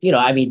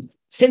 I mean,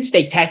 since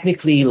they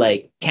technically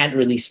like can't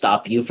really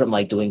stop you from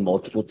like doing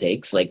multiple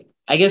takes, like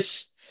I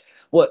guess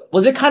what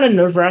was it kind of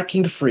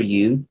nerve-wracking for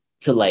you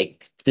to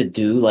like to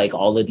do like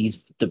all of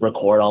these to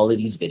record all of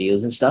these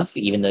videos and stuff,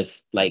 even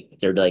if like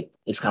they're like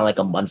it's kind of like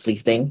a monthly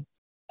thing.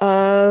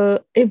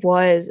 It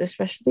was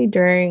especially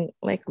during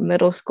like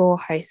middle school,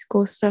 high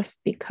school stuff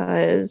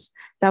because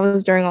that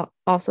was during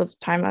also the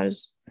time I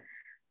was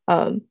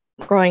um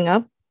growing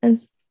up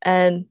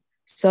and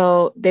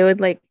so they would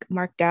like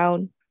mark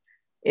down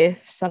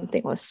if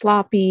something was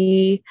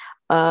sloppy,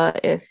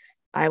 if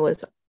I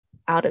was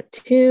out of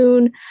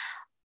tune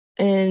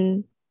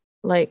in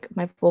like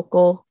my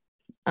vocal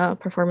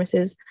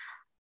performances.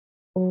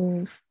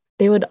 Mm,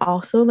 they would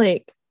also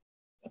like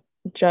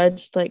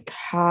judge like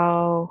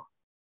how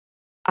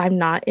I'm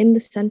not in the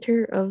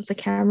center of the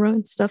camera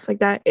and stuff like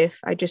that if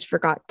I just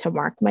forgot to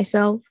mark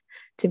myself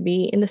to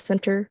be in the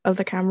center of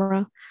the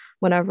camera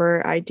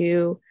whenever I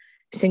do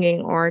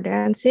singing or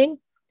dancing.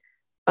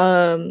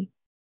 Um,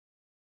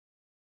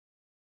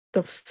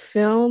 the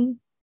film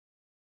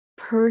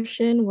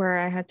portion where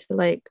I had to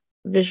like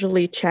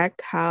visually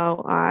check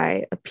how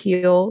I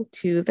appeal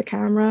to the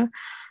camera,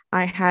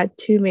 I had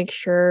to make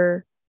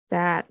sure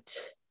that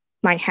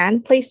my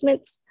hand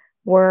placements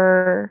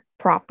were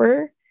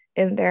proper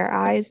in their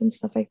eyes and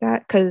stuff like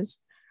that. Because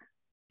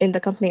in the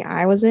company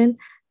I was in,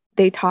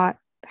 they taught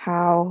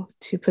how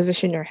to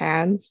position your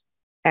hands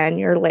and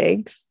your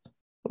legs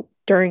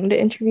during the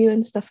interview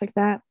and stuff like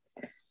that.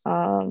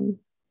 Um,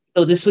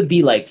 So this would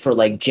be like for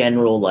like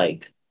general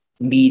like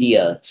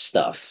media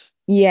stuff.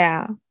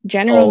 yeah,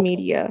 general Oh,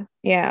 media.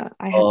 Yeah,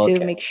 I had to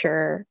okay. make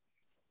sure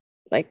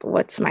like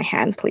what's my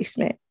hand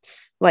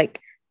placements. Like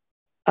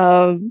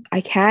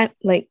I can't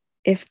like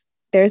if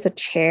there's a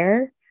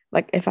chair,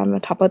 like if I'm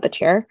on top of the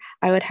chair,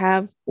 I would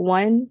have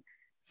one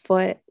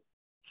foot,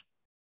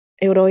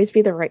 it would always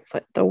be the right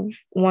foot. The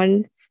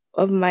one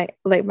of my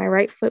like my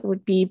right foot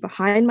would be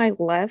behind my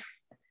left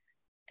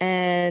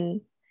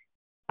and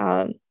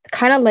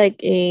kind of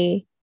like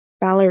a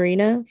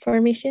ballerina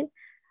formation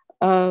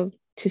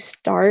to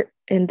start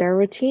in their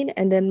routine.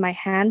 And then my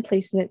hand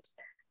placement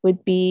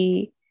would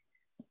be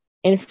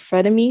in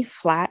front of me,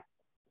 flat,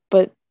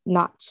 but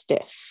not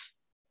stiff.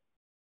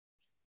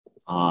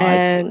 I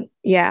see. And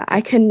yeah,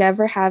 I can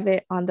never have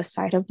it on the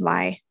side of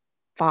my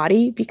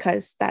body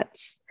because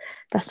that's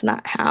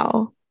not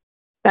how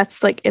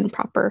that's like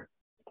improper.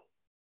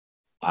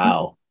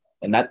 Wow.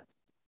 And that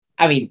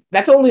I mean,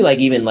 that's only like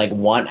even like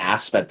one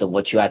aspect of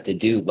what you had to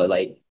do, but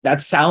like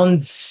that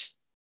sounds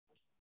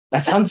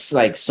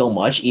like so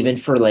much even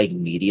for like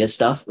media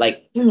stuff.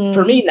 Like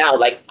for Mm-hmm. me now,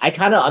 like I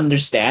kind of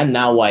understand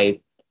now why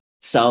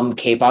some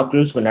K-pop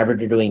groups, whenever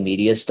they're doing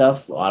media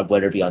stuff,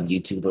 whether it be on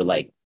YouTube or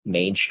like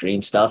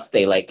mainstream stuff,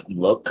 they like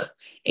look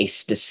a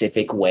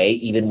specific way,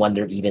 even when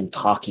they're even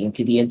talking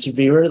to the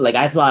interviewer. Like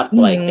I thought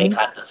like they Mm-hmm.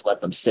 kind of just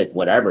let them sit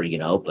whatever,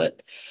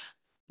 but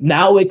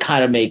now it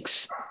kind of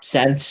makes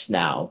sense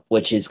now,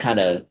 which is kind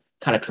of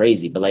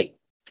crazy. But like,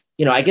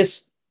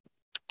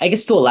 I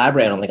guess to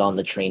elaborate on like on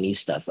the trainee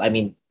stuff. I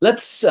mean,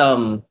 let's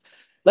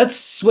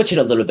switch it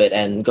a little bit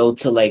and go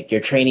to like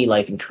your trainee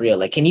life in Korea.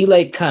 Like, can you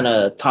like kind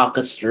of talk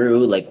us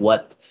through like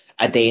what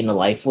a day in the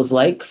life was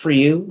like for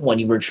you when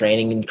you were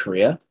training in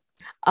Korea?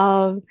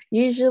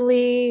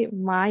 Usually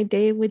my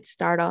day would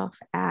start off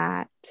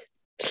at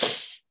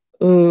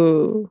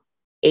ooh,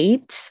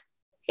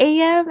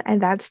 8 a.m.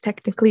 and that's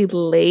technically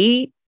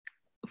late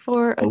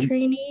for a Oh,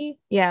 trainee.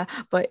 Yeah,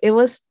 but it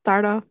was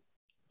start off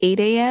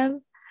 8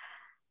 a.m.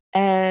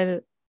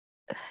 and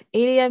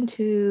 8 a.m.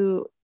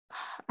 to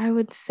I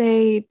would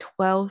say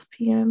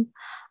 12 p.m.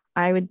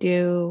 I would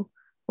do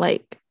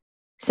like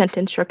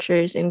sentence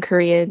structures in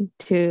Korean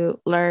to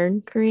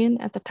learn Korean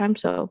at the time.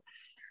 So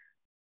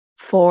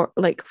for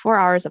like 4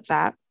 hours of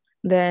that.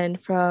 Then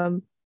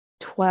from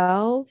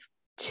 12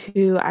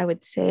 to I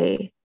would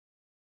say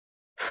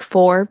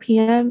 4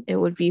 p.m. it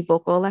would be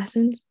vocal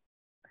lessons.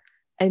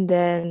 And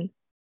then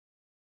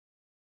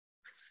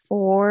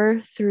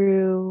 4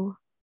 through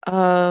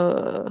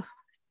uh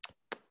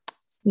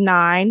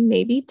 9,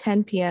 maybe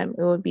 10 p.m.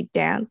 it would be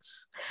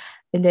dance.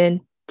 And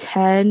then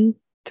 10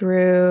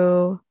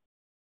 through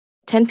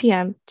 10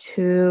 p.m.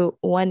 to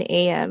 1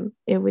 a.m.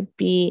 it would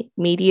be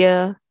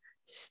media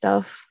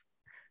stuff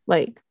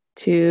like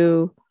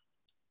to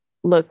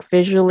look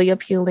visually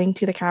appealing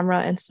to the camera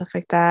and stuff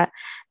like that.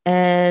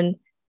 And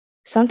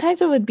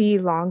sometimes it would be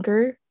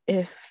longer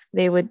if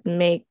they would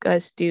make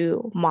us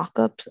do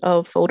mock-ups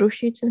of photo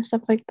shoots and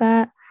stuff like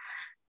that.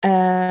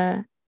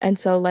 And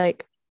so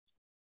like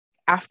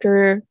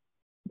after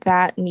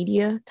that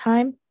media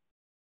time,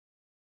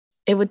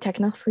 it would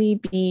technically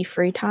be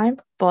free time,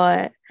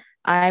 but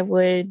I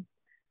would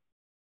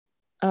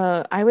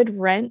I would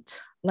rent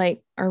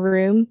like a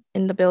room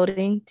in the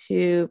building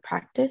to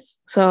practice.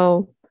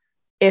 So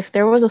if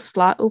there was a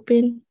slot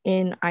open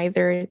in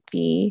either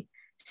the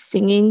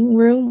singing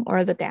room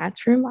or the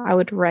dance room, I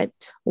would rent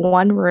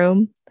one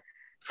room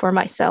for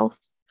myself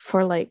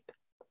for like,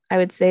 I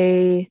would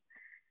say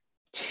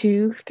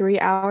 2-3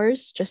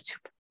 hours just to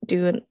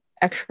do an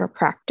extra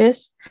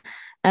practice.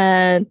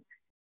 And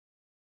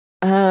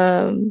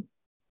um,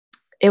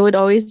 it would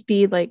always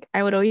be like,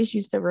 I would always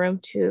use the room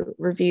to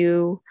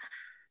review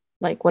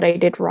like what I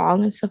did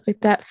wrong and stuff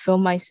like that,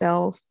 film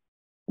myself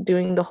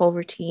doing the whole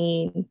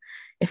routine.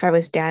 If I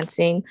was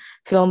dancing,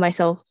 film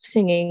myself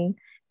singing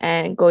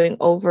and going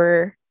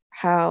over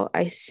how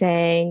I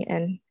sang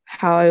and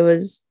how I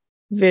was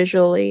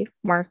visually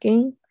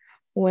marking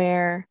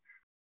where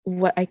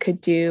what I could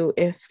do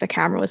if the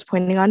camera was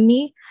pointing on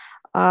me.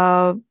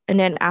 And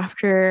then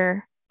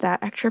after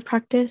that extra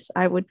practice,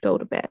 I would go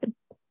to bed.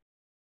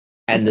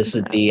 And this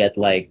would be at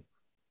like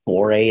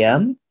 4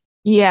 a.m.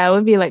 Yeah, it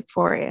would be like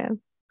 4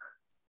 a.m.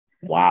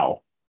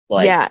 Wow.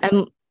 Like, Yeah,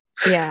 and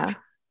yeah.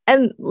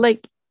 And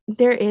like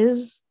there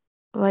is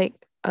like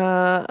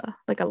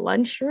like a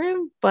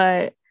lunchroom,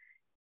 but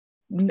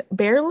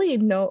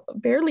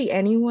barely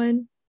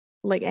anyone,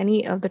 like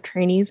any of the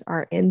trainees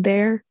are in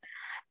there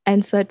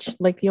and such.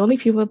 Like the only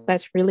people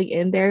that's really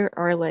in there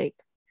are like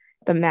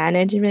the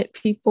management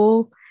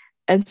people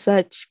and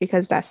such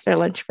because that's their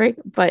lunch break.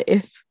 But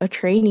if a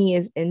trainee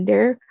is in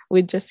there,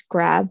 we just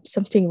grab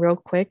something real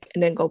quick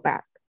and then go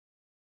back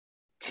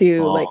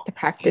to like oh, the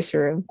practice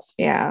rooms.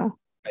 Yeah.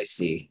 I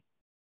see.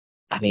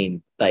 I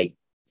mean, like,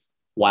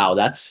 wow,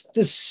 that's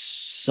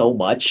just so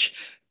much.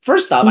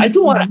 First off,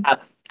 Mm-hmm.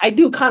 I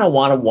do kind of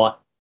want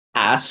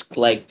ask,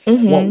 like,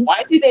 Mm-hmm.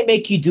 why do they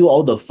make you do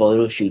all the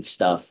photo shoot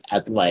stuff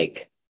at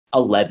like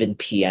 11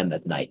 p.m.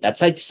 at night?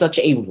 That's like such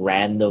a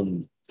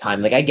random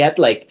time. Like, I get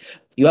like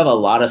you have a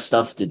lot of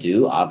stuff to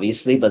do,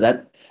 obviously, but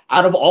that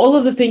out of all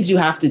of the things you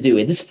have to do,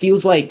 it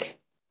feels like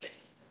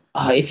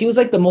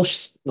the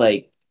most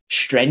like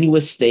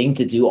strenuous thing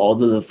to do all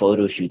of the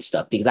photo shoot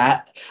stuff because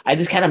I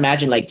just can't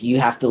imagine like you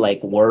have to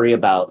like worry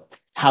about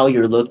how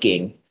you're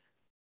looking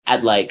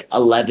at like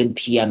 11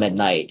 p.m. at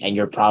night and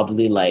you're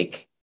probably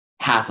like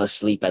half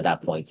asleep at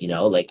that point, you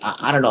know? Like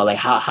I don't know, like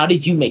how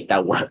did you make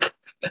that work?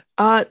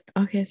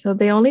 Okay, so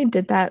they only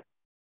did that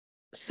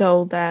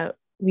so that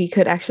we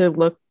could actually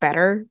look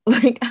better.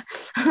 Like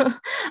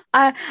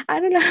I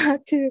don't know how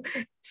to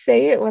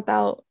say it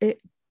without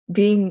it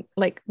being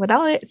like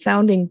without it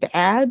sounding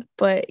bad,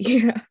 but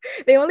yeah,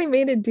 they only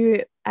made it do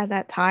it at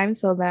that time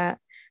so that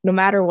no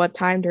matter what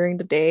time during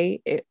the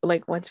day, it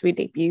like once we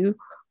debut,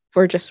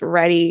 we're just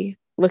ready,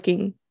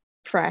 looking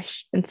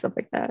fresh and stuff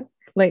like that.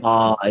 Like,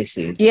 Oh, I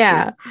see. I see.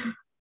 yeah.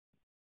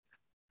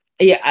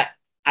 Yeah,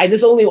 I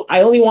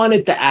only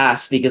wanted to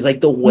ask because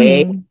like the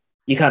way Mhm.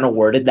 you kind of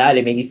worded that,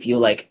 it made me feel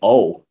like,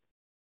 oh,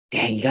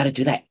 dang, you got to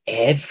do that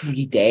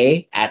every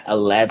day at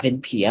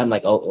 11 p.m.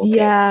 Like, oh, okay.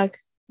 Yeah,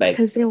 Like,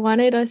 because they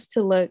wanted us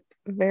to look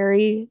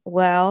very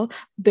well.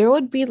 There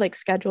would be like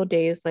scheduled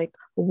days, like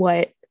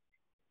what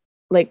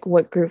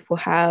group will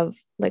have,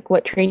 like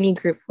what training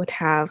group would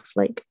have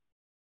like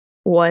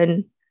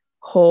one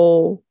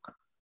whole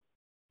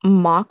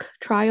mock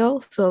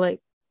trial. So like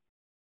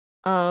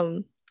I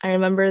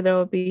remember there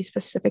would be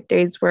specific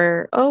days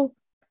where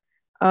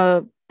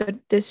uh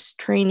this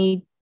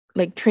trainee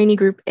like trainee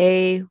group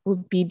A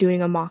would be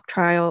doing a mock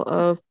trial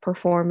of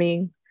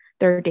performing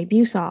their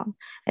debut song,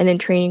 and then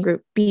training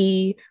group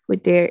B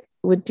would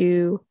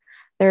do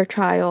their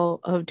trial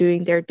of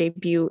doing their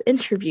debut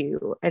interview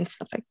and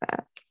stuff like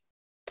that.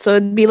 So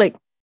it'd be like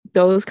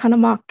those kind of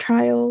mock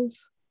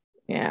trials.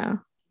 Yeah.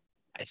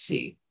 I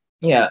see.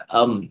 Yeah.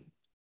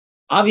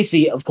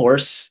 Obviously, of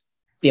course,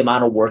 the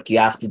amount of work you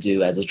have to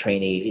do as a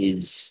trainee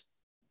is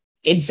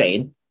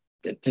insane.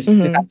 Just have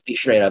Mm-hmm. to be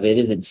straight up, it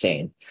is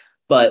insane.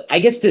 But I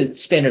guess to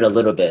spin it a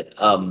little bit,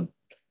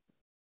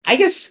 I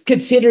guess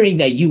considering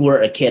that you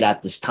were a kid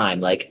at this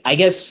time, like I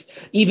guess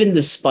even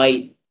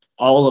despite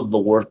all of the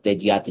work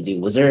that you had to do,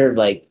 was there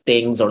like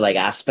things or like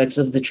aspects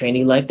of the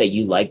training life that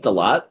you liked a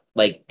lot,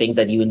 like things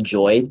that you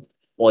enjoyed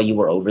while you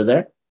were over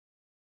there?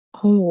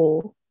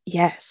 Oh,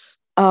 yes.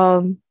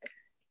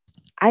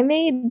 I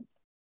made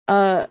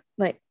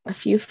like a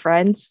few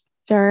friends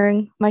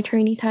during my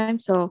training time.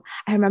 So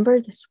I remember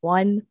this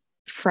one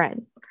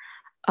friend.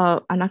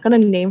 I'm not gonna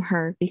name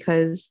her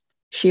because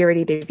she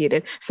already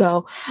debuted.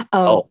 So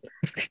Oh,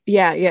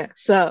 yeah, yeah.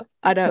 So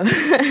I know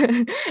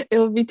it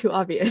would be too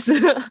obvious.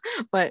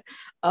 But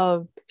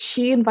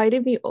she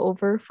invited me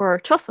over for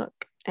Chuseok.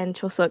 And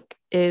Chuseok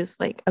is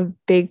like a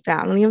big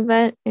family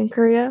event in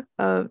Korea.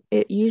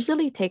 It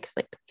usually takes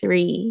like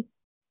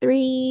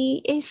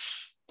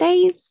three-ish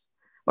days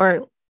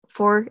or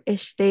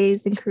four-ish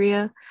days in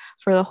Korea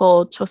for the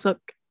whole Chuseok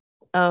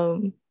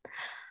um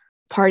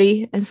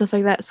party and stuff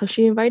like that. So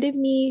she invited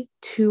me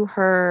to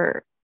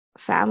her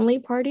family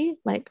party,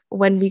 like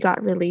when we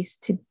got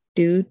released to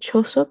do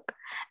Chosuk.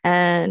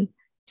 And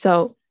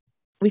so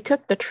we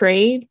took the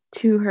train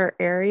to her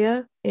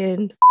area,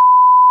 and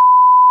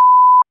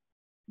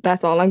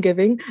that's all I'm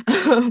giving.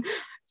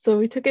 So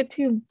we took it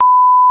to,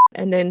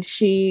 and then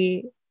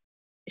she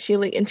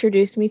like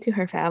introduced me to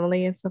her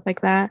family and stuff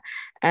like that.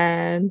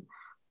 And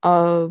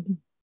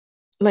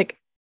like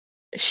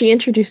she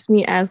introduced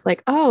me as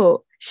like,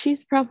 oh,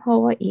 she's from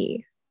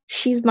Hawaii.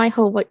 She's my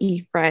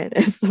Hawaii friend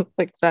and stuff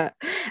like that.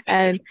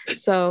 And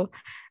so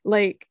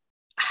like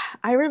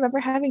I remember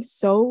having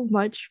so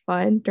much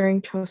fun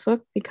during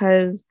Chosuk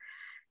because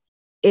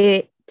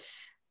it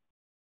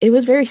it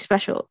was very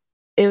special.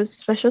 It was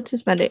special to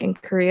spend it in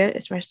Korea,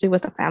 especially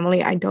with a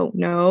family I don't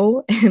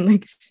know and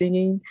like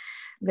singing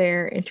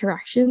their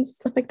interactions and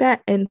stuff like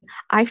that. And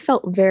I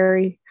felt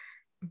very,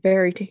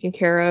 very taken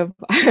care of.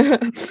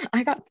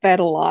 I got fed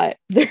a lot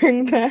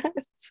during that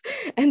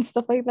and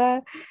stuff like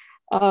that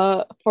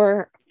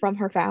for from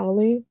her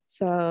family.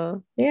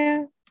 So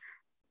yeah.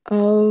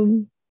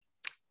 Um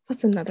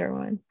what's another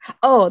one?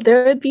 Oh,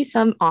 there would be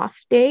some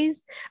off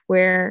days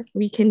where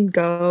we can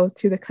go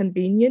to the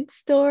convenience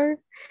store,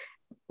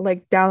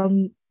 like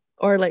down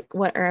or like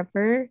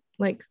whatever.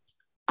 Like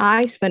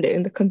I spend it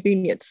in the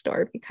convenience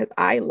store because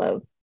I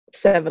love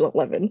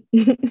 7-Eleven.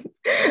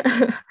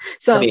 I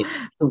So mean,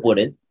 who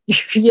wouldn't?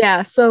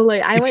 yeah, so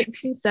like I went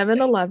to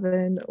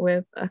 7-Eleven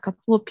with a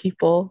couple of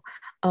people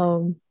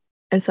um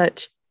and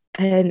such,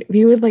 and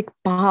we would like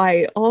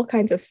buy all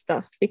kinds of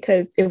stuff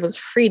because it was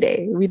free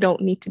day. We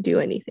don't need to do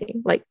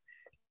anything. Like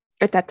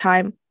at that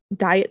time,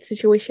 diet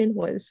situation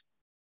was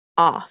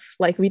off.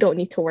 Like we don't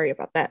need to worry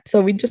about that.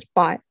 So we just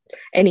bought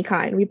any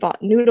kind. We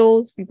bought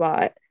noodles, we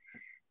bought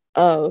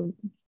um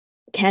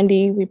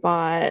candy, we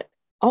bought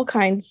all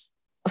kinds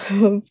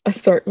of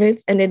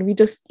assortments, and then we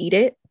just eat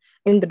it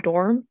in the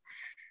dorm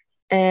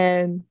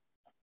and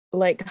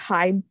like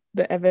hide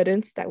the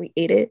evidence that we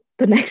ate it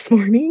the next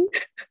morning.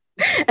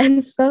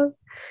 And so,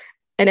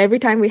 and every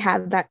time we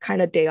had that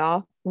kind of day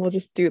off, we'll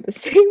just do the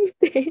same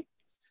things.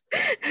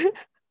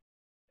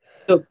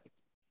 So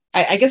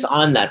I guess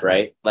on that,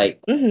 right? Like,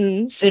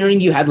 Mm-hmm. considering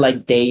you had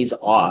like days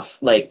off,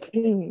 like,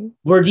 Mm-hmm.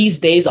 were these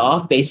days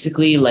off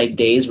basically like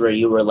days where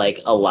you were like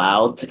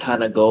allowed to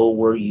kind of go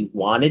where you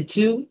wanted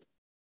to?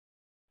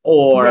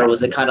 Or Yeah.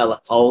 was it kind of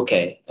like, oh,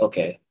 okay,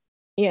 okay.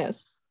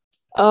 Yes.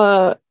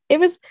 It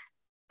was.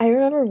 I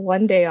remember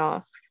one day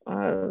off.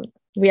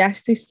 We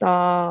actually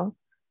saw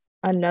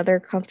another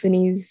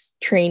company's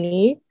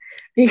trainee,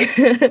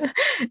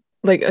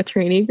 like a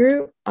trainee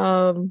group.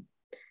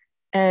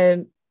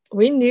 And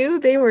we knew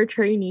they were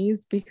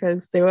trainees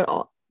because they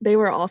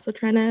were also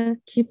trying to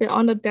keep it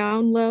on the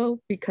down low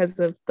because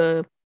of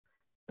the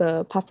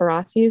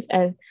paparazzis,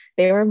 and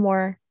they were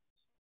more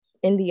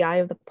in the eye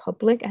of the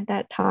public at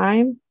that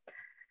time,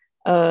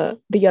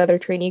 the other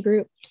trainee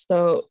group.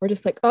 So we're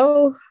just like,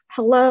 oh,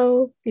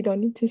 hello, we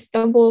don't need to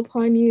stumble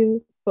upon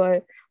you,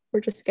 but we're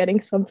just getting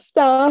some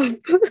stuff.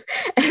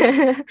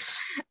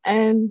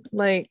 And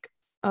like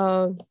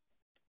I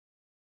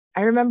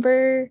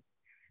remember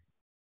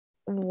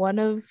one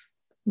of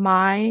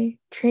my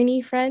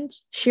trainee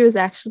friends, she was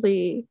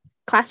actually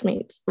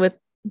classmates with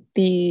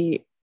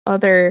the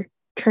other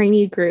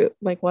trainee group,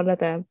 like one of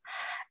them.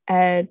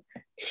 And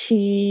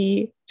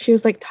she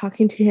was like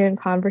talking to him,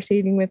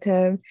 conversating with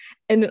him,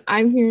 and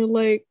I'm here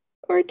like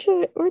we're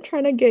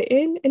trying to get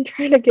in and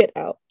trying to get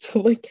out. So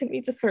like, can we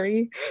just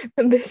hurry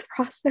in this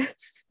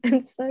process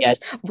and Yeah,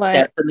 such? But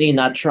definitely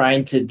not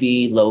trying to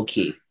be low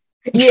key.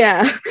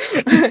 yeah,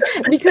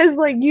 because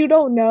like you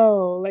don't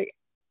know, like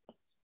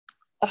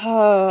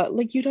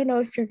you don't know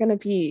if you're gonna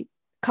be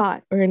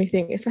caught or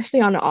anything,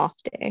 especially on an off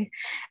day.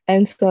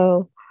 And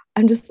so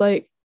I'm just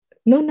like,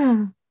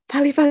 Nona,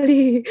 pali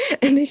pali.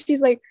 And then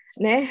she's like,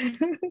 nah.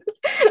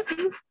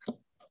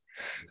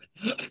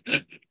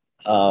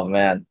 Oh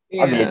man.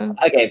 I mean, Yeah.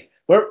 okay,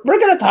 we're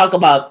gonna talk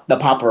about the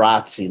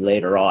paparazzi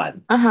later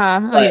on.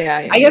 Uh-huh. Oh But yeah,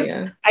 yeah,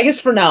 yeah. I guess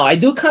for now, I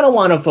do kind of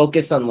want to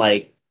focus on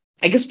like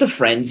I guess the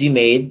friends you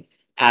made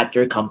at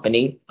your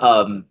company.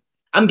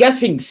 I'm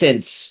guessing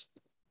since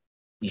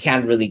you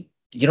don't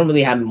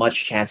really have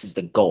much chances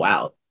to go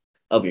out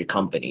of your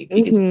company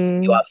because you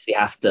Mm-hmm. obviously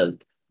have to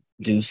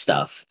do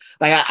stuff.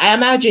 Like I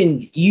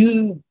imagine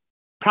you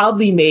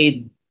probably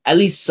made at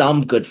least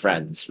some good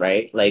friends,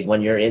 right? Like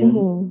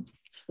Mm-hmm.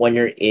 when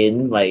you're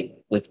in like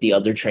with the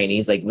other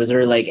trainees, like was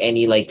there like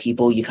any like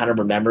people you kind of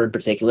remember in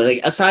particular?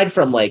 Like aside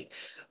from like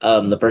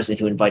the person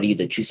who invited you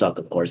to Chuseok,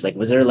 of course, like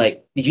was there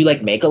like did you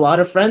like make a lot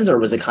of friends or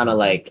was it kind of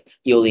like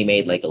you only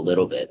made like a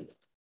little bit?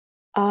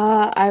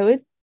 I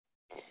would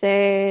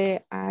say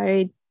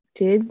I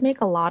did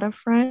make a lot of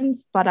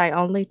friends, but I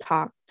only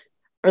talked,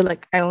 or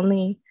like I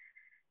only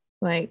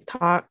like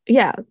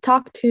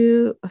talked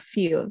to a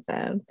few of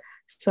them.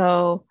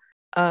 So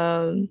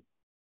um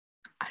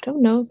I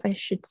don't know if I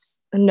should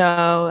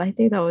no, I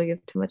think that would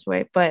give too much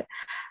away, but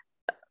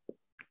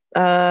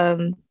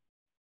um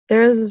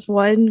there was this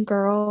one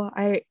girl,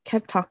 I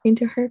kept talking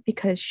to her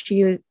because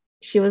she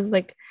was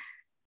like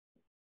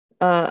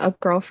a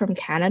girl from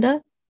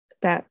Canada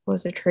that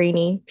was a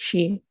trainee.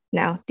 She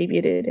now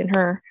debuted in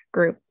her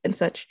group and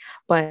such,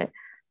 but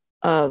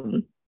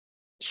um,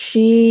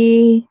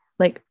 she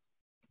like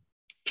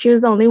she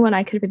was the only one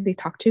I could really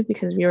talk to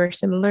because we were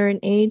similar in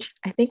age.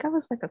 I think I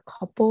was like a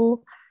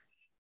couple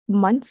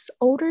months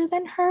older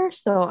than her,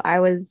 so I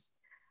was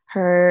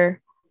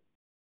her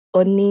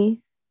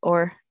onni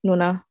or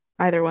nuna,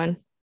 either one.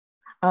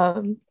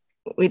 Um,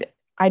 we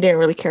I didn't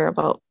really care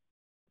about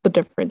the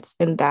difference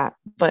in that,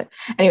 but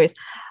anyways,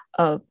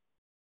 uh,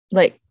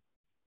 like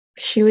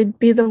she would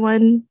be the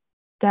one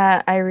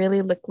that I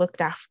really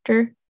looked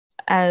after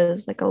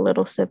as like a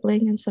little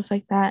sibling and stuff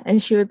like that.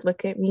 And she would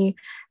look at me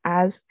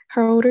as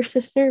her older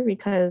sister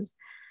because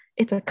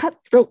it's a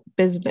cutthroat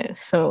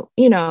business. So,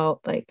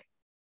 like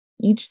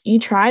you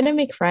try to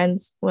make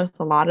friends with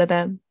a lot of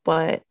them,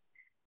 but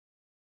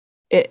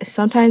it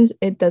sometimes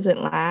it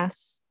doesn't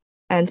last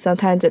and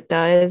sometimes it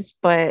does,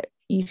 but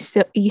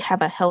you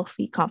have a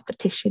healthy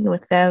competition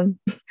with them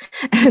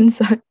and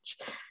such.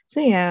 So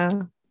yeah.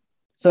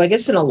 So I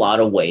guess in a lot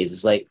of ways,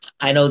 it's like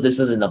I know this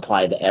doesn't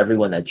apply to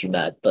everyone that you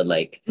met, but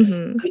like,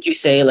 Mhm. could you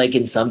say like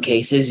in some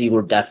cases you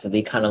were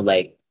definitely kind of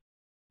like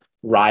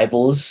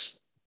rivals?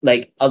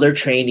 Like other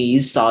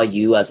trainees saw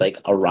you as like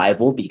a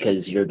rival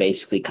because you're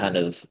basically kind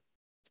of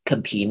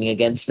competing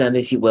against them,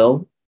 if you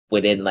will,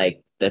 within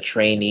like the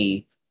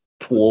trainee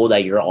pool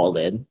that you're all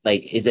in?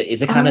 Like, is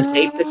it kind of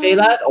safe to say Um,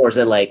 that, or is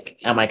it like,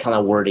 am I kind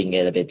of wording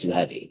it a bit too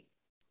heavy?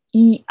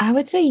 I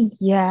would say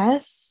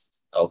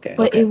yes, Okay,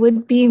 but it okay.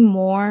 would be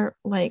more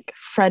like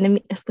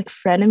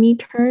frenemy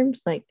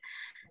terms. Like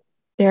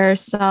there are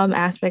some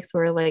aspects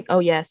where like, oh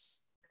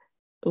yes,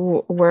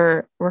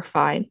 we're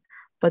fine,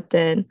 but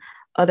then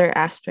other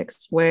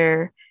aspects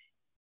where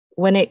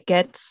when it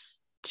gets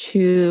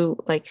to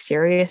like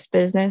serious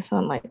business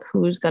on like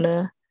who's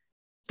gonna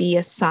be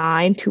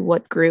assigned to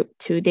what group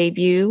to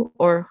debut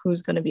or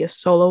who's gonna be a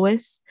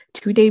soloist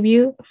to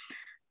debut,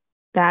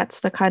 that's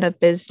the kind of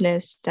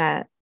business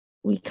that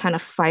we kind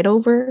of fight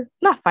over.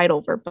 Not fight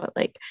over, but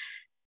like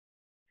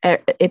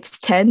it's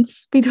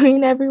tense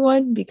between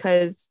everyone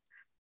because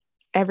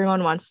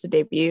everyone wants to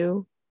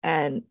debut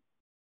and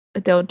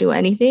they'll do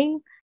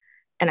anything,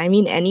 and I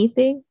mean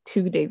anything,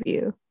 to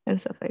debut and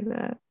stuff like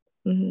that.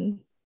 Mm-hmm.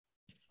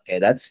 Okay,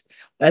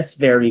 that's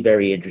very,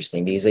 very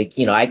interesting because like,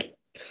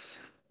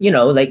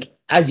 like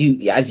as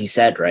you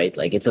said, right?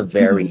 Like it's a Mm-hmm.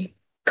 very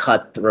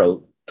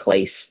cutthroat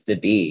place to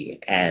be.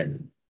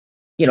 And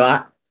you know,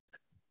 I,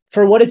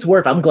 for what it's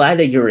worth, I'm glad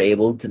that you're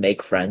able to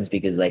make friends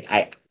because like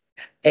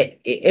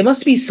it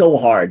must be so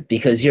hard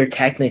because you're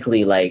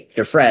technically like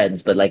your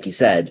friends, but like you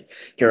said,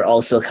 you're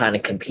also kind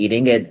of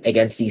competing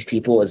against these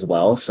people as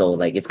well. So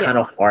like it's kind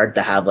of Yes. hard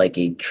to have like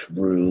a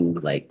true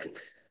like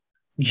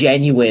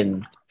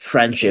genuine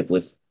friendship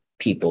with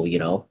people, you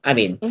know?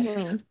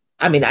 Mm-hmm.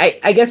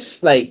 I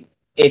guess like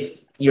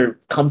if you're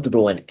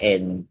comfortable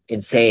in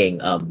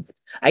saying,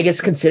 I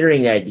guess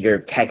considering that you're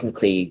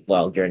technically,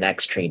 well, you're an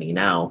ex trainee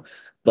now,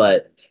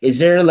 but is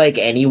there like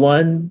any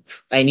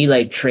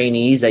like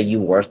trainees that you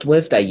worked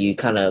with that you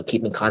kind of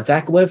keep in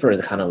contact with, or is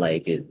it kind of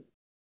like it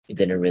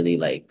didn't really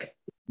like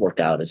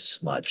work out as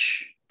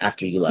much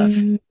after you left?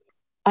 Mm,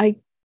 I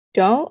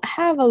don't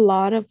have a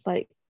lot of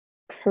like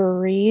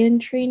Korean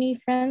trainee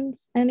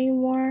friends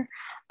anymore.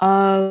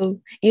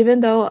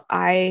 Even though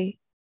I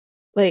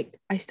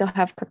still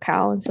have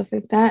Kakao and stuff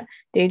like that,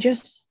 they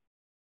just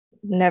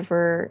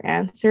never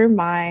answer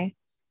my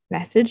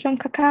message on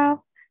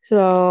Kakao.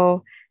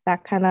 So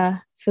that kind of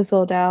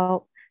fizzled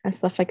out and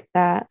stuff like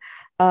that.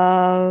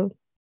 Uh,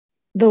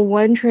 the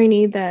one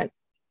trainee that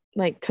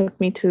like took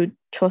me to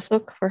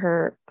Chosuk for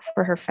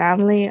her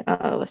family,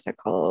 what's that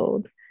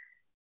called?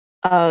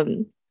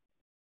 Um,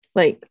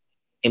 like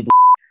In-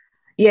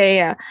 yeah, yeah,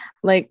 yeah.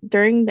 Like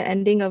during the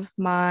ending of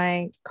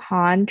my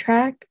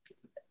contract,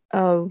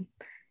 um,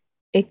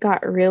 it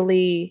got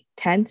really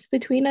tense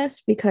between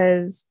us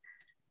because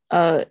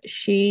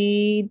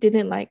she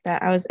didn't like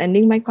that I was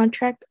ending my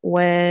contract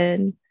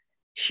when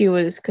she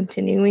was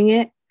continuing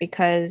it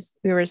because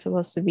we were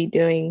supposed to be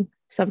doing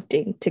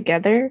something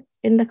together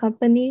in the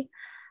company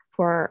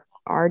for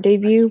our I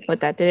debut, see.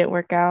 but that didn't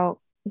work out.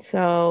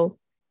 So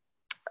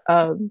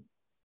um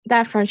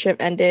that friendship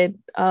ended.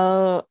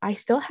 I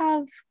still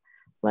have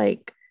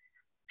like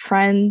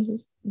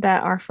friends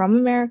that are from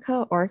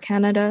America or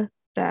Canada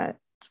that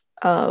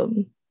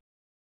um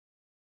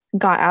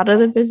got out of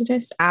the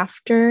business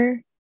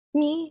after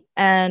me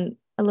and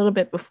a little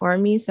bit before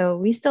me. So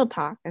we still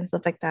talk and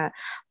stuff like that.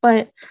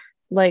 But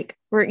like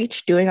we're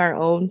each doing our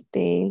own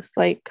things.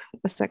 Like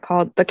what's that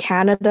called? The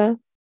Canada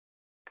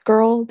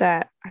girl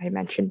that I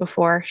mentioned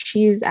before,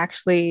 she's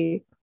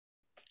actually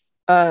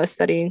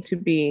studying to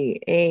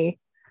be a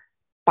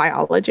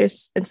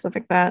biologist and stuff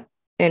like that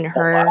in Oh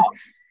her wow.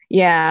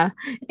 yeah,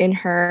 in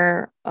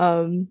her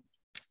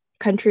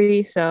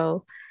country.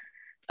 So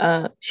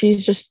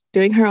she's just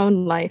doing her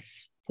own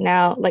life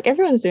now. Like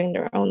everyone's doing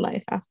their own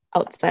life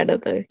outside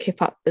of the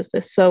K-pop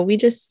business. So we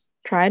just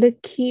try to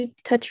keep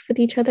touch with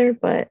each other.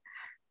 But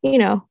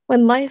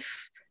when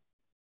life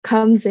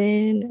comes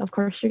in, of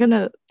course, you're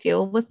gonna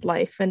deal with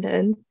life and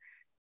then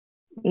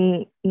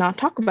not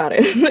talk about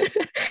it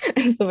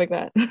and stuff like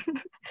that.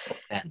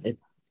 And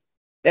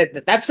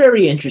that's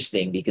very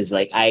interesting because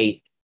like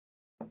I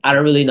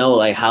don't really know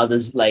like how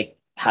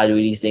do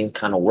these things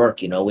kind of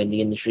work, in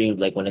the industry,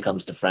 like when it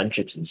comes to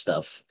friendships and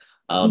stuff.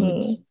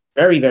 It's Mhm.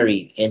 very, very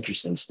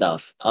interesting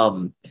stuff.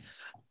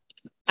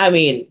 I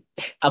mean,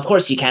 of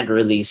course, you can't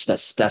really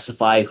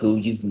specify who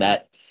you've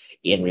met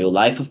in real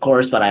life, of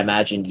course, but I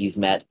imagine you've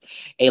met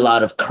a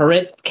lot of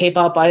current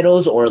K-pop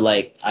idols or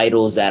like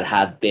idols that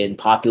have been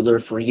popular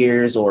for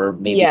years or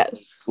maybe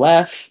Yes.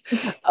 left.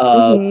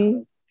 Uh, Hmm.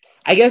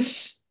 I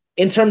guess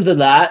in terms of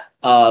that,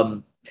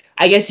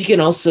 I guess you can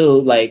also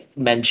like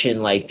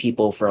mention like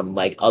people from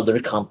like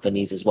other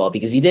companies as well,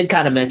 because you did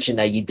kind of mention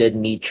that you did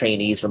meet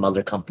trainees from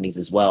other companies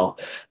as well.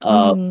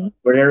 Hmm.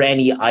 Were there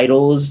any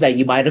idols that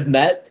you might have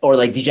met, or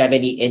like did you have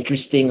any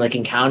interesting like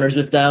encounters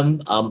with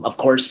them? Of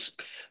course,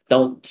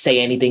 don't say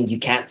anything you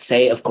can't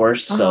say, of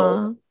course. So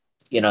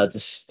Uh-huh.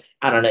 just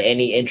I don't know,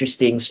 any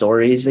interesting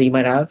stories that you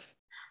might have.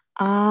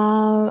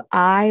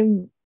 I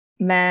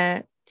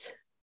met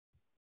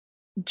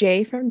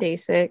Jay from Day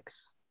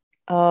Six.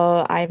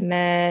 I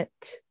met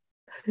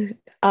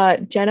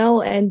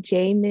Jeno and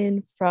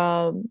Jamin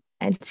from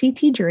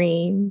NCT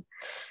Dream.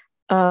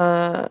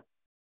 Uh,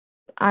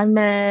 I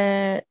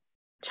met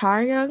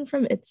Charyung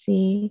from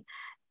ITZY,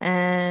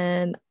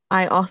 and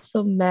I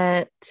also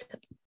met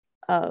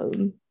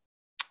um,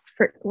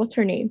 what's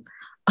her name?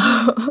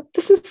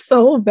 This is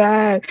so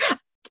bad.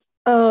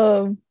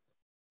 Um,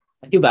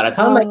 Too bad. I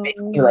kind of like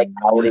making you like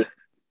um, outing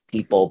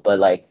people, but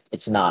like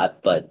it's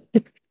not. But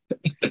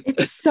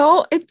it's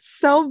so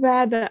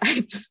bad that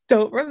I just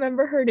don't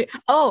remember her name.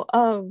 Oh,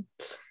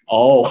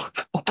 oh,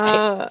 okay.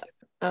 uh,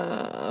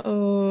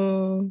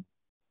 uh,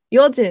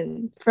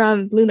 Yeoljin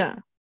from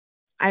Luna.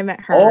 I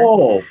met her.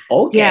 Oh,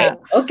 okay, Yeah.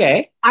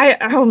 okay.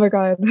 Oh my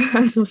god,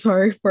 I'm so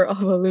sorry for all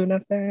the Luna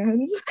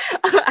fans.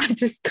 I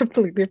just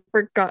completely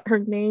forgot her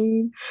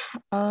name.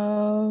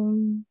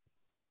 Um,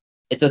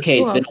 It's okay.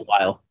 who It's been a else?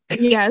 while.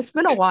 Yeah, it's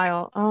been a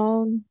while.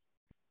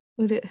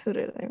 Who did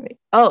I meet?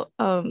 Oh,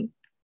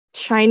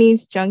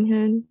 Chinese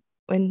Junghyun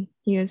when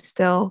he was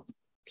still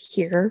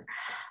here.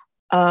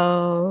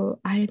 Oh,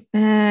 I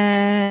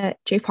met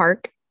Jay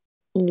Park.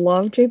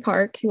 Love Jay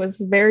Park. He was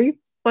very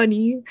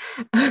funny.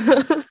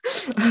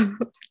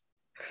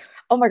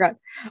 Oh my god.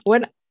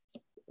 When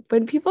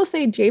when people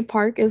say Jay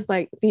Park is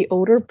like the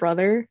older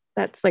brother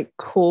that's like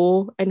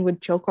cool and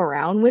would joke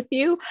around with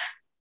you,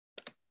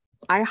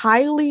 I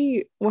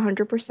highly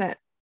 100%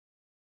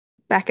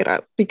 back it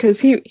up because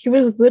he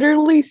was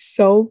literally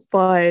so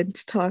fun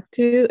to talk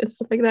to and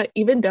stuff like that,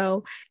 even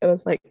though it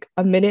was like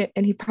a minute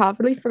and he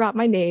probably forgot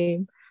my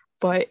name,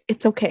 but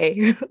it's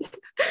okay.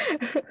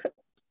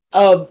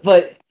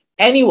 But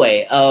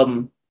anyway,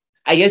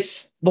 I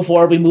guess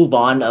before we move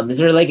on, is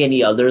there like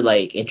any other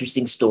like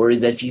interesting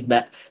stories that you've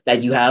met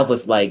that you have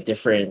with like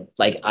different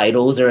like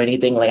idols or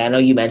anything? Like I know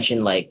you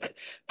mentioned like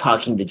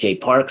talking to Jay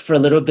Park for a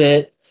little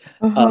bit.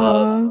 Uh,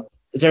 Uh-huh.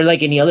 is there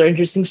like any other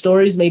interesting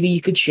stories maybe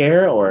you could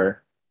share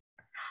or?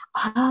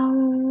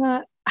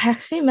 I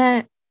actually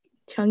met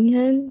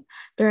Hyun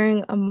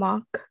during a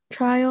mock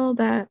trial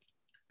that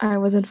I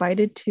was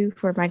invited to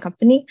for my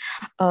company.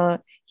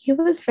 He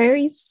was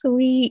very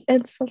sweet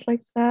and stuff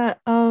like that.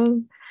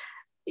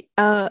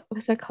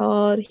 What's that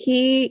called?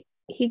 He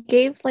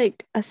gave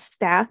like a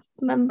staff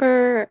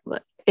member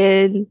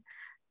in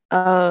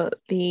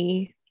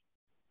the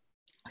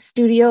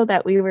studio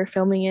that we were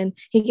filming in.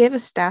 He gave a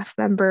staff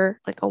member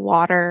like a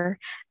water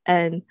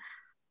and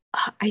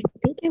I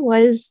think it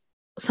was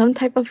some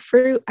type of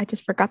fruit. I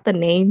just forgot the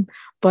name,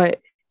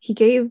 but he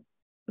gave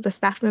the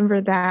staff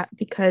member that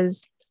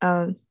because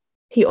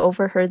he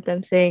overheard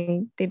them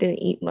saying they didn't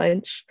eat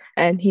lunch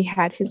and he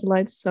had his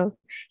lunch. So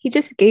he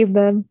just gave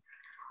them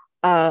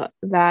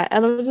that.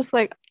 And I was just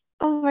like,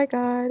 oh my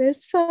God,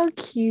 it's so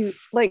cute.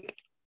 Like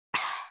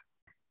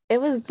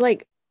it was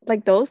like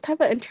those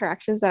type of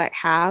interactions that I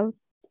have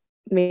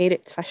made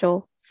it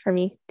special for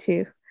me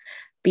to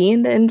be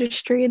in the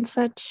industry and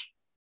such.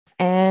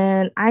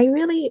 And I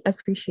really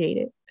appreciate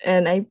it.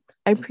 And I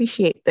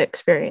appreciate the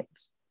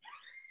experience.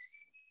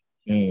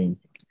 Mm,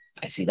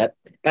 I see that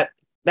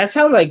that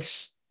sounds like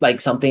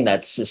like something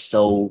that's just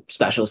so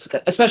special,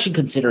 especially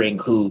considering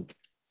who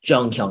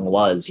Jung Hyung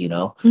was.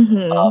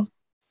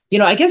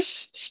 Mm-hmm. I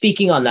guess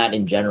speaking on that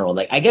in general,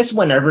 like I guess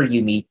whenever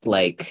you meet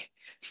like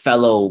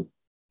fellow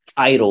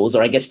idols,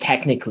 or I guess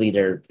technically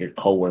they're your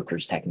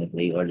coworkers,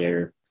 technically, or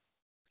they're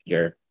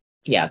your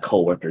yeah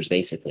coworkers,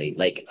 basically.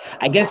 Like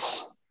I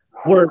guess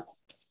were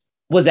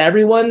was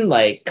everyone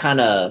like kind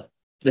of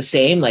the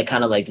same, like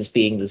kind of like this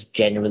being this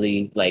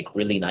genuinely like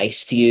really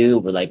nice to you,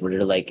 or like were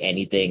there like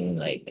anything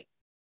like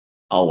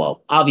oh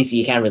well, obviously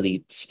you can't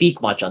really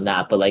speak much on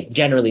that, but like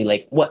generally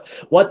like what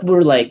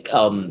were like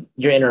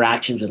your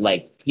interactions with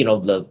like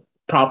the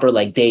proper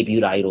like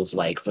debut idols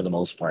like for the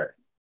most part?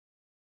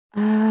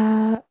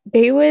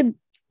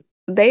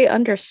 They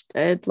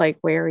understood like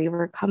where we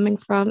were coming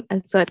from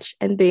and such,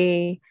 and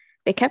they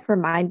kept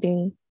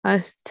reminding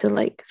us to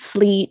like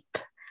sleep,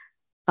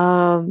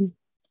 um,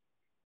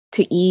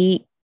 to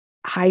eat,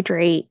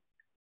 hydrate,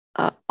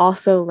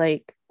 also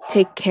like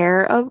take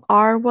care of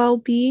our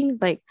well-being,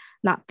 like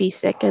not be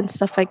sick and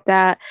stuff like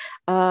that.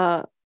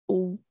 uh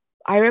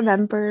I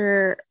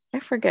remember, I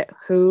forget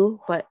who,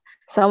 but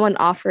someone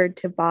offered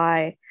to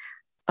buy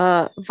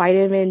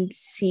vitamin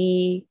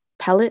C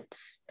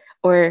pellets,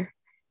 or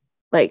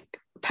like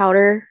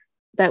powder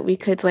that we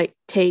could like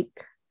take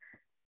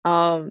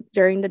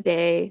during the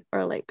day,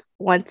 or like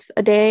once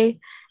a day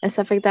and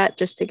stuff like that,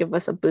 just to give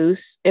us a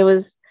boost. It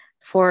was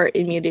for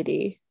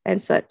immunity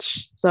and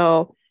such.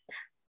 So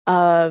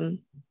um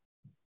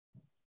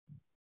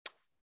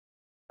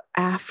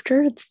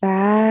after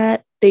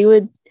that, they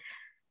would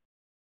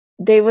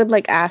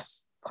like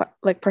ask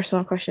like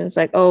personal questions,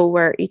 like, oh,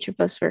 where each of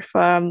us were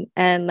from.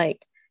 And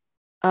like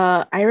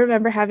I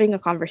remember having a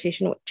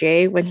conversation with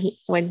Jay when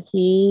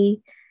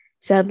he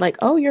said like,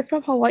 oh, you're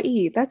from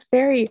Hawaii, that's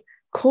very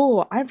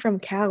cool, I'm from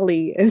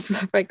Cali and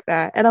stuff like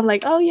that. And I'm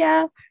like, oh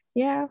yeah,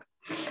 yeah.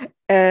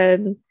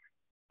 And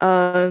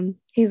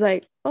he's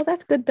like, oh,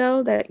 that's good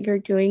though that you're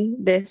doing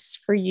this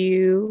for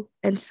you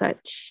and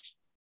such.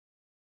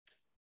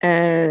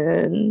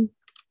 And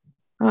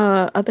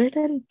other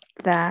than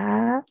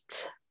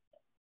that,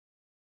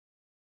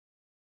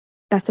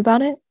 that's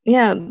about it.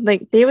 Yeah,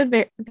 like they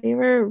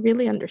were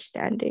really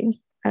understanding,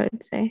 I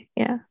would say.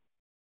 Yeah.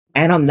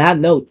 And on that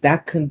note,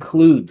 that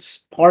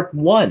concludes part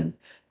one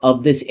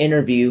of this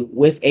interview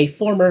with a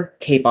former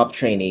K-pop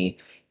trainee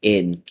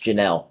in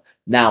Janelle.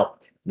 Now,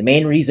 the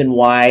main reason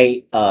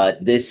why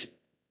this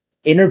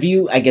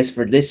interview, I guess,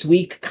 for this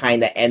week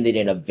kind of ended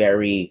in a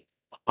very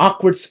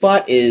awkward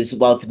spot is,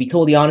 well, to be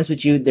totally honest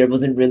with you, there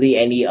wasn't really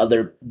any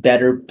other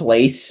better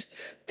place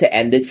to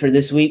end it for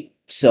this week.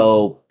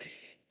 So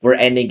we're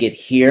ending it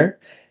here.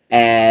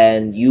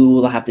 And you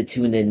will have to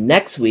tune in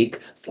next week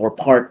for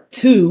part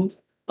two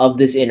of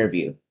this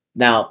interview.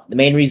 Now, the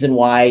main reason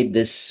why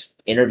this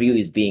interview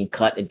is being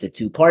cut into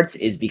two parts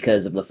is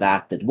because of the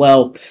fact that,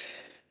 well,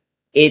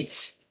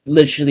 it's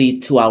literally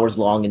 2 hours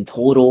long in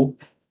total,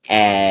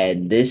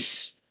 and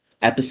this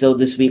episode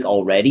this week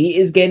already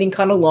is getting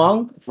kind of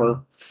long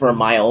for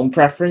my own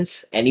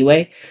preference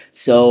anyway.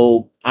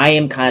 So I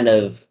am kind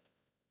of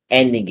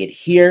ending it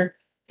here,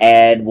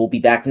 and we'll be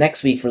back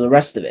next week for the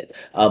rest of it.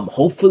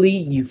 Hopefully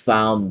you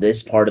found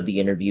this part of the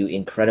interview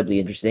incredibly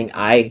interesting.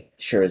 I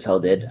sure as hell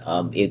did.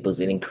 It was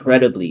an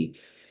incredibly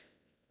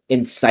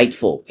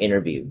insightful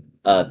interview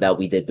that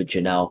we did with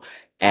Janelle,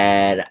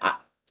 and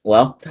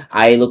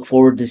I look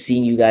forward to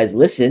seeing you guys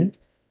listen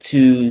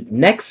to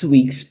next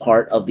week's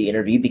part of the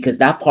interview, because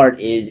that part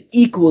is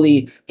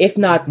equally, if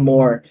not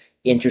more,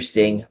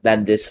 interesting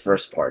than this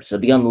first part. So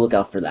be on the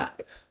lookout for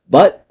that.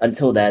 But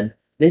until then,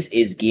 this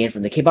is Gian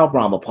from the K-Pop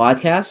Rama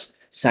podcast,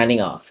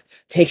 signing off.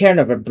 Take care and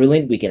have a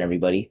brilliant weekend,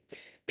 everybody.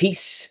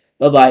 Peace.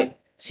 Bye-bye.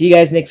 See you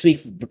guys next week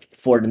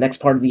for the next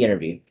part of the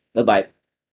interview. Bye-bye.